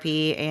the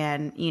therapy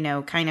and,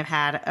 kind of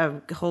had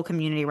a whole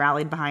community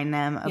rallied behind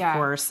them, of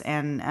course.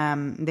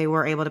 And they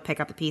were able to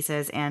pick up the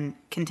pieces and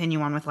continue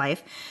on with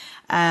life.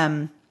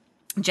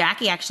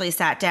 Jackie actually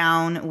sat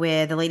down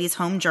with the Ladies'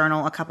 Home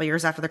Journal a couple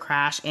years after the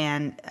crash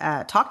and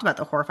talked about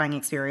the horrifying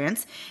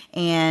experience.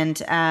 And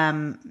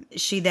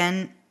she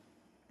then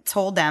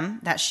told them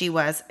that she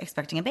was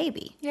expecting a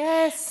baby.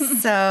 Yes.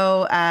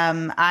 So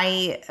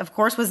I, of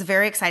course, was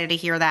very excited to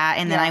hear that.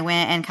 And then I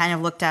went and kind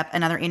of looked up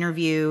another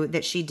interview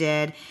that she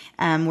did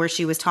where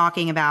she was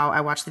talking about, I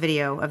watched the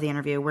video of the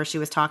interview where she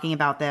was talking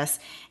about this.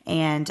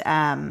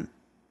 And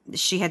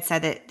she had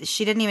said that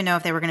she didn't even know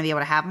if they were going to be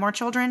able to have more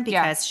children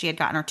because she had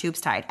gotten her tubes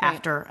tied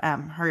after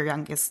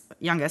her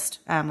youngest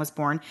was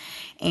born.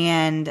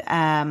 And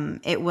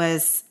it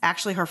was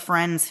actually her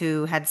friends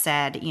who had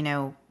said,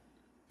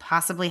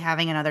 possibly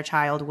having another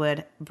child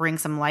would bring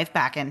some life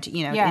back into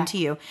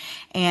you.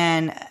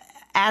 And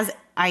as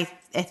I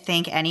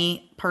think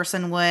any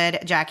person would,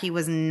 Jackie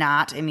was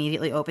not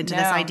immediately open to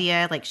this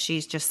idea. Like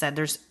she's just said,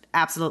 there's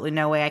absolutely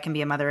no way I can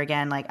be a mother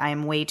again. Like I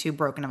am way too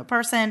broken of a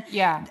person.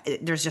 Yeah.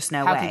 There's just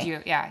no way. How could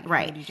you? Yeah.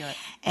 Right. How could you do it?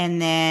 And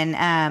then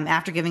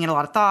after giving it a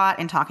lot of thought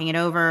and talking it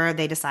over,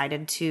 they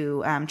decided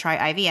to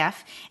try IVF.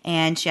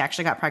 And she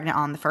actually got pregnant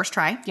on the first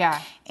try.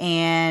 Yeah.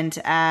 And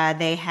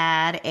they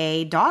had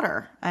a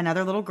daughter,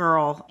 another little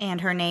girl,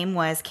 and her name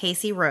was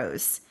Casey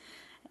Rose.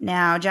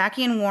 Now,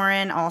 Jackie and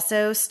Warren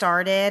also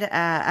started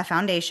a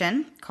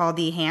foundation called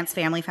the Hance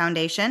Family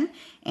Foundation,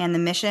 and the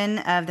mission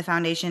of the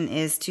foundation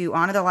is to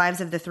honor the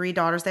lives of the 3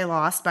 daughters they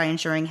lost by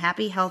ensuring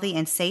happy, healthy,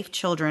 and safe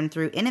children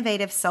through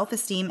innovative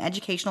self-esteem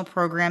educational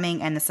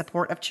programming and the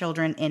support of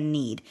children in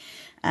need.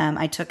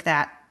 I took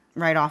that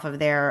right off of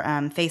their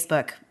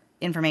Facebook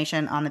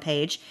information on the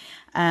page.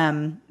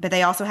 But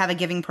they also have a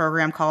giving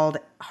program called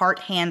Heart,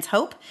 Hands,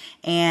 Hope,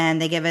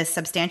 and they give a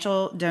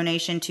substantial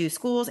donation to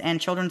schools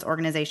and children's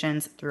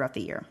organizations throughout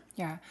the year.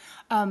 Yeah.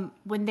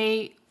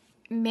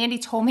 Mandy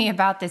told me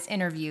about this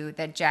interview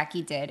that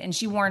Jackie did, and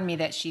she warned me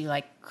that she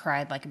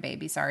cried like a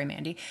baby. Sorry,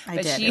 Mandy.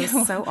 I did. It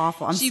was so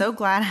awful. I'm so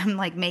glad I'm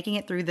making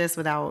it through this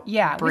without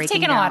we've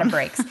taken down. a lot of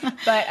breaks.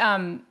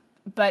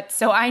 But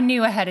so I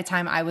knew ahead of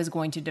time I was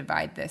going to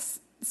divide this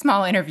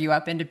small interview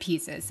up into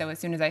pieces. So as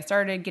soon as I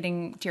started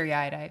getting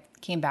teary-eyed, I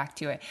came back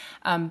to it.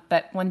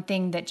 But one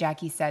thing that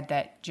Jackie said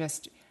that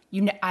just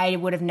I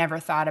would have never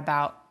thought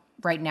about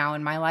right now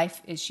in my life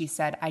is she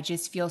said, I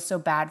just feel so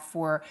bad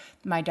for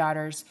my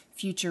daughter's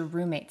future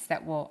roommates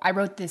I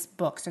wrote this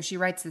book. So she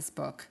writes this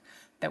book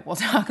that we'll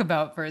talk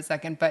about for a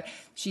second. But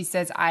she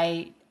says,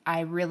 I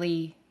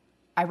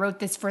wrote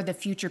this for the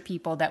future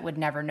people that would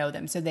never know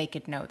them so they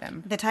could know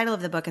them. The title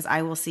of the book is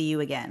I Will See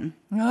You Again.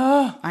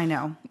 Oh, I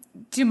know.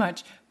 Too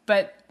much.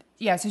 But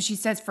yeah, so she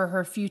says for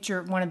her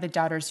one of the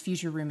daughter's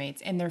future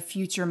roommates and their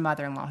future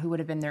mother-in-law, who would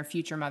have been their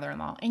future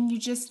mother-in-law. And you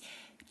just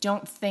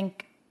don't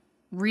think,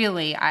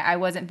 really, I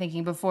wasn't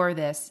thinking before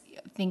this,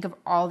 think of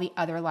all the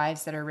other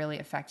lives that are really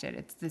affected.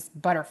 It's this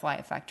butterfly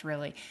effect,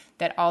 really,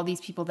 that all these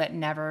people that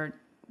never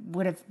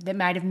that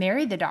might have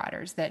married the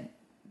daughters, that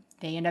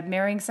they end up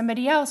marrying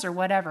somebody else or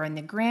whatever, and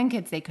the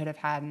grandkids they could have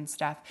had and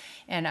stuff.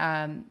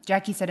 And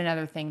Jackie said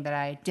another thing that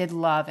I did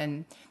love,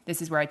 and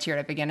this is where I teared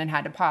up again and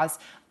had to pause,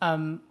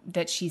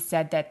 that she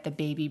said that the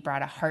baby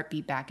brought a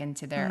heartbeat back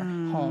into their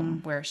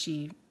home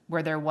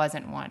where there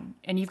wasn't one.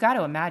 And you've got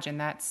to imagine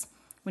that's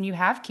when you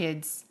have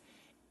kids,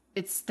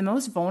 it's the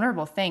most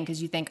vulnerable thing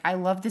because you think, I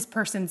love this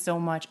person so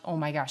much. Oh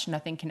my gosh,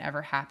 nothing can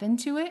ever happen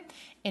to it.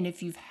 And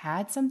if you've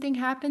had something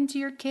happen to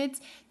your kids,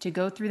 to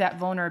go through that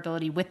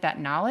vulnerability with that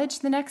knowledge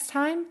the next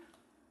time,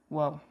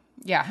 whoa.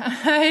 Yeah,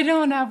 I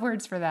don't have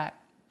words for that.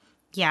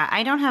 Yeah,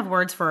 I don't have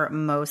words for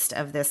most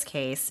of this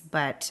case,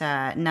 but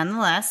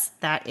nonetheless,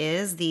 that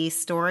is the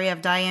story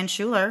of Diane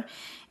Schuler.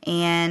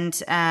 And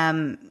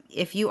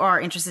if you are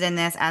interested in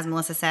this, as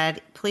Melissa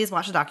said, please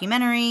watch the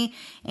documentary.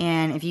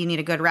 And if you need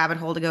a good rabbit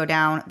hole to go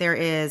down, there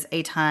is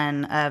a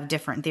ton of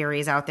different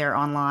theories out there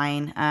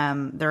online.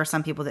 There are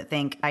some people that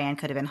think Diane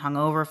could have been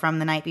hungover from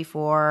the night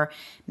before.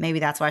 Maybe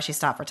that's why she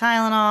stopped for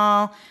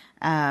Tylenol.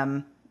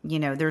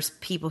 There's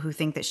people who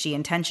think that she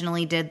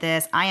intentionally did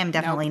this. I am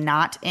definitely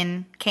not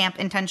in camp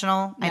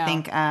intentional. No. I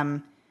think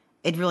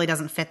it really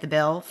doesn't fit the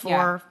bill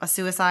for a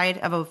suicide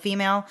of a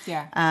female.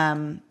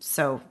 Yeah.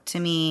 So to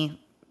me,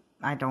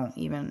 I don't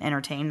even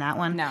entertain that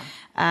one. No.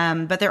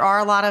 But there are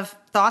a lot of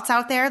thoughts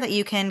out there that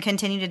you can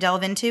continue to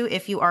delve into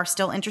if you are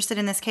still interested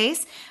in this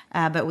case.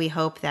 But we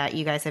hope that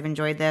you guys have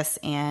enjoyed this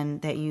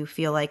and that you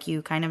feel like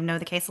you kind of know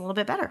the case a little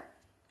bit better.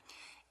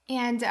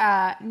 And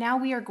now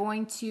we are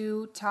going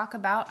to talk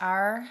about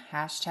our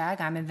hashtag,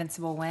 I'm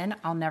Invincible Win.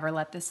 I'll never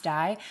let this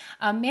die.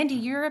 Mandy,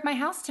 you're at my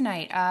house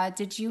tonight.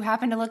 Did you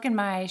happen to look in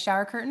my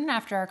shower curtain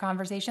after our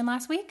conversation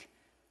last week?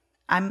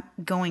 I'm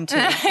going to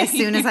as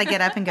soon as I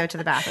get up and go to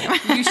the bathroom.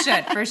 You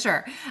should, for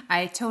sure.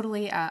 I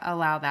totally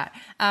allow that.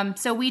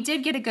 So we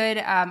did get a good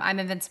I'm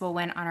Invincible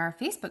win on our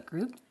Facebook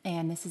group.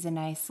 And this is a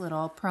nice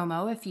little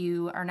promo. If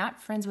you are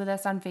not friends with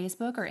us on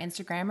Facebook or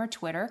Instagram or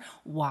Twitter,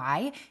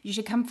 why? You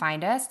should come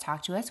find us,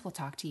 talk to us. We'll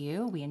talk to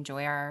you. We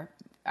enjoy our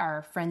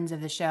friends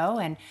of the show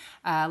and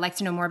like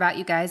to know more about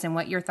you guys and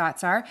what your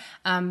thoughts are.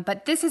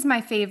 But this is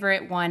my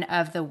favorite one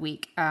of the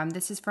week.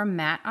 This is from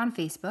Matt on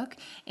Facebook.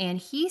 And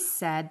he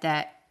said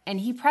that, and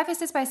he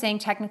prefaced this by saying,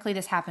 technically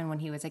this happened when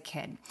he was a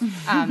kid.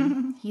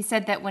 He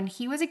said that when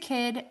he was a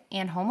kid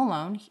and home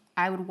alone,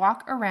 I would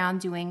walk around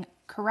doing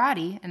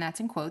karate, and that's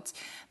in quotes,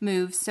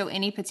 moves so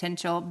any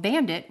potential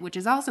bandit, which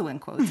is also in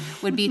quotes,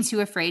 would be too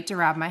afraid to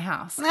rob my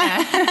house.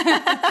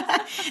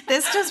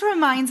 This just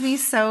reminds me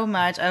so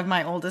much of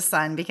my oldest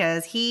son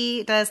because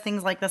he does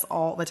things like this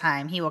all the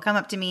time. He will come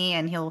up to me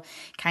and he'll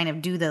kind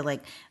of do the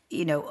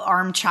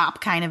arm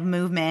chop kind of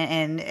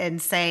movement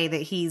and say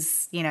that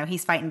he's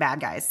fighting bad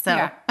guys. So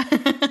yeah,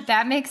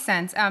 that makes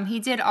sense. He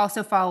did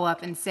also follow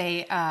up and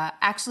say,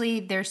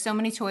 actually, there's so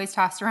many toys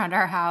tossed around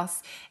our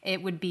house,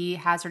 it would be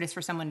hazardous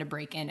for someone to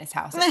break in his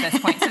house at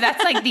this point. So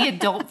that's like the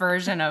adult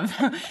version of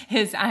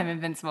his I'm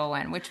Invincible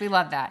when, which we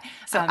love that.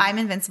 So I'm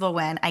invincible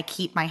when I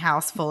keep my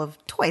house full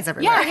of toys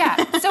everywhere.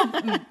 Yeah. So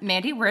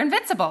Mandy, we're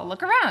invincible.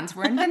 Look around.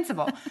 We're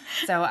invincible.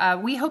 So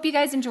we hope you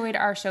guys enjoyed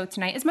our show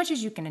tonight as much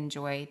as you can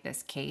enjoy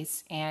this case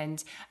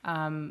and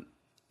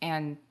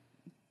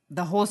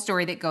the whole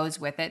story that goes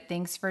with it.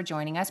 Thanks for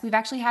joining us. We've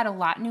actually had a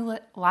lot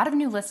of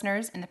new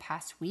listeners in the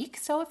past week.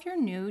 So if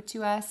you're new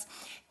to us,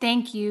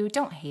 thank you.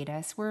 Don't hate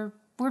us. We're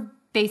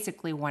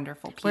basically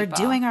wonderful people. We're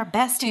doing our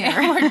best here.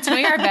 Yeah, we're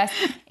doing our best.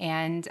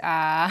 And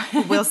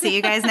we'll see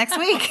you guys next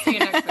week. See you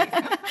next week.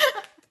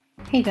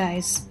 Hey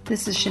guys,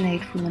 this is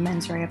Sinead from the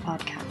Mens Rea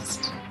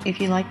podcast. If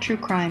you like true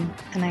crime,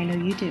 and I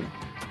know you do,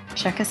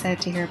 check us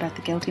out to hear about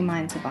the guilty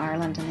minds of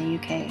Ireland and the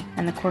UK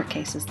and the court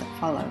cases that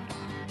followed.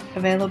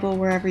 Available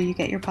wherever you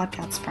get your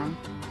podcasts from.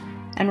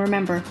 And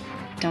remember,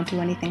 don't do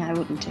anything I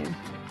wouldn't do.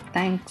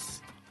 Thanks.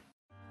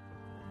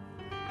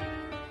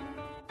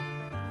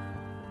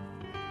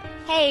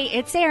 Hey,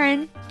 it's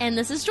Erin. And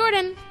this is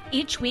Jordan.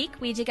 Each week,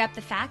 we dig up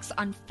the facts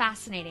on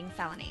fascinating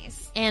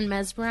felonies and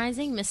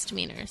mesmerizing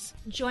misdemeanors.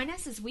 Join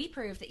us as we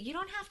prove that you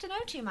don't have to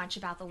know too much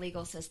about the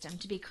legal system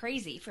to be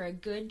crazy for a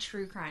good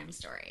true crime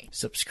story.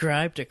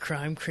 Subscribe to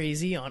Crime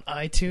Crazy on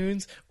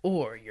iTunes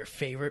or your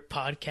favorite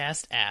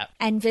podcast app.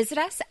 And visit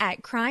us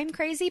at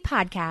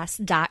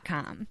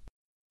crimecrazypodcast.com.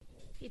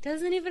 He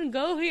doesn't even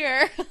go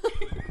here.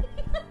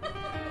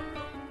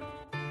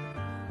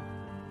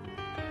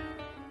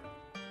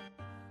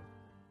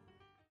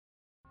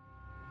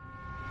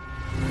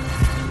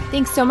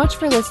 Thanks so much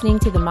for listening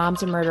to the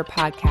Moms of Murder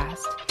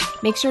podcast.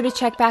 Make sure to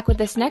check back with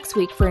us next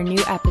week for a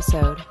new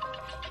episode.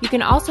 You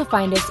can also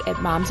find us at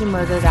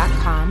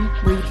momsofmurder.com,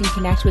 where you can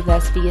connect with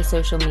us via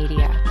social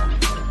media.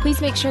 Please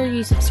make sure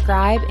you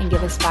subscribe and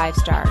give us 5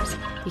 stars,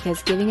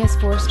 because giving us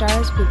 4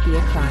 stars would be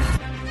a crime.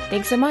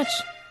 Thanks so much.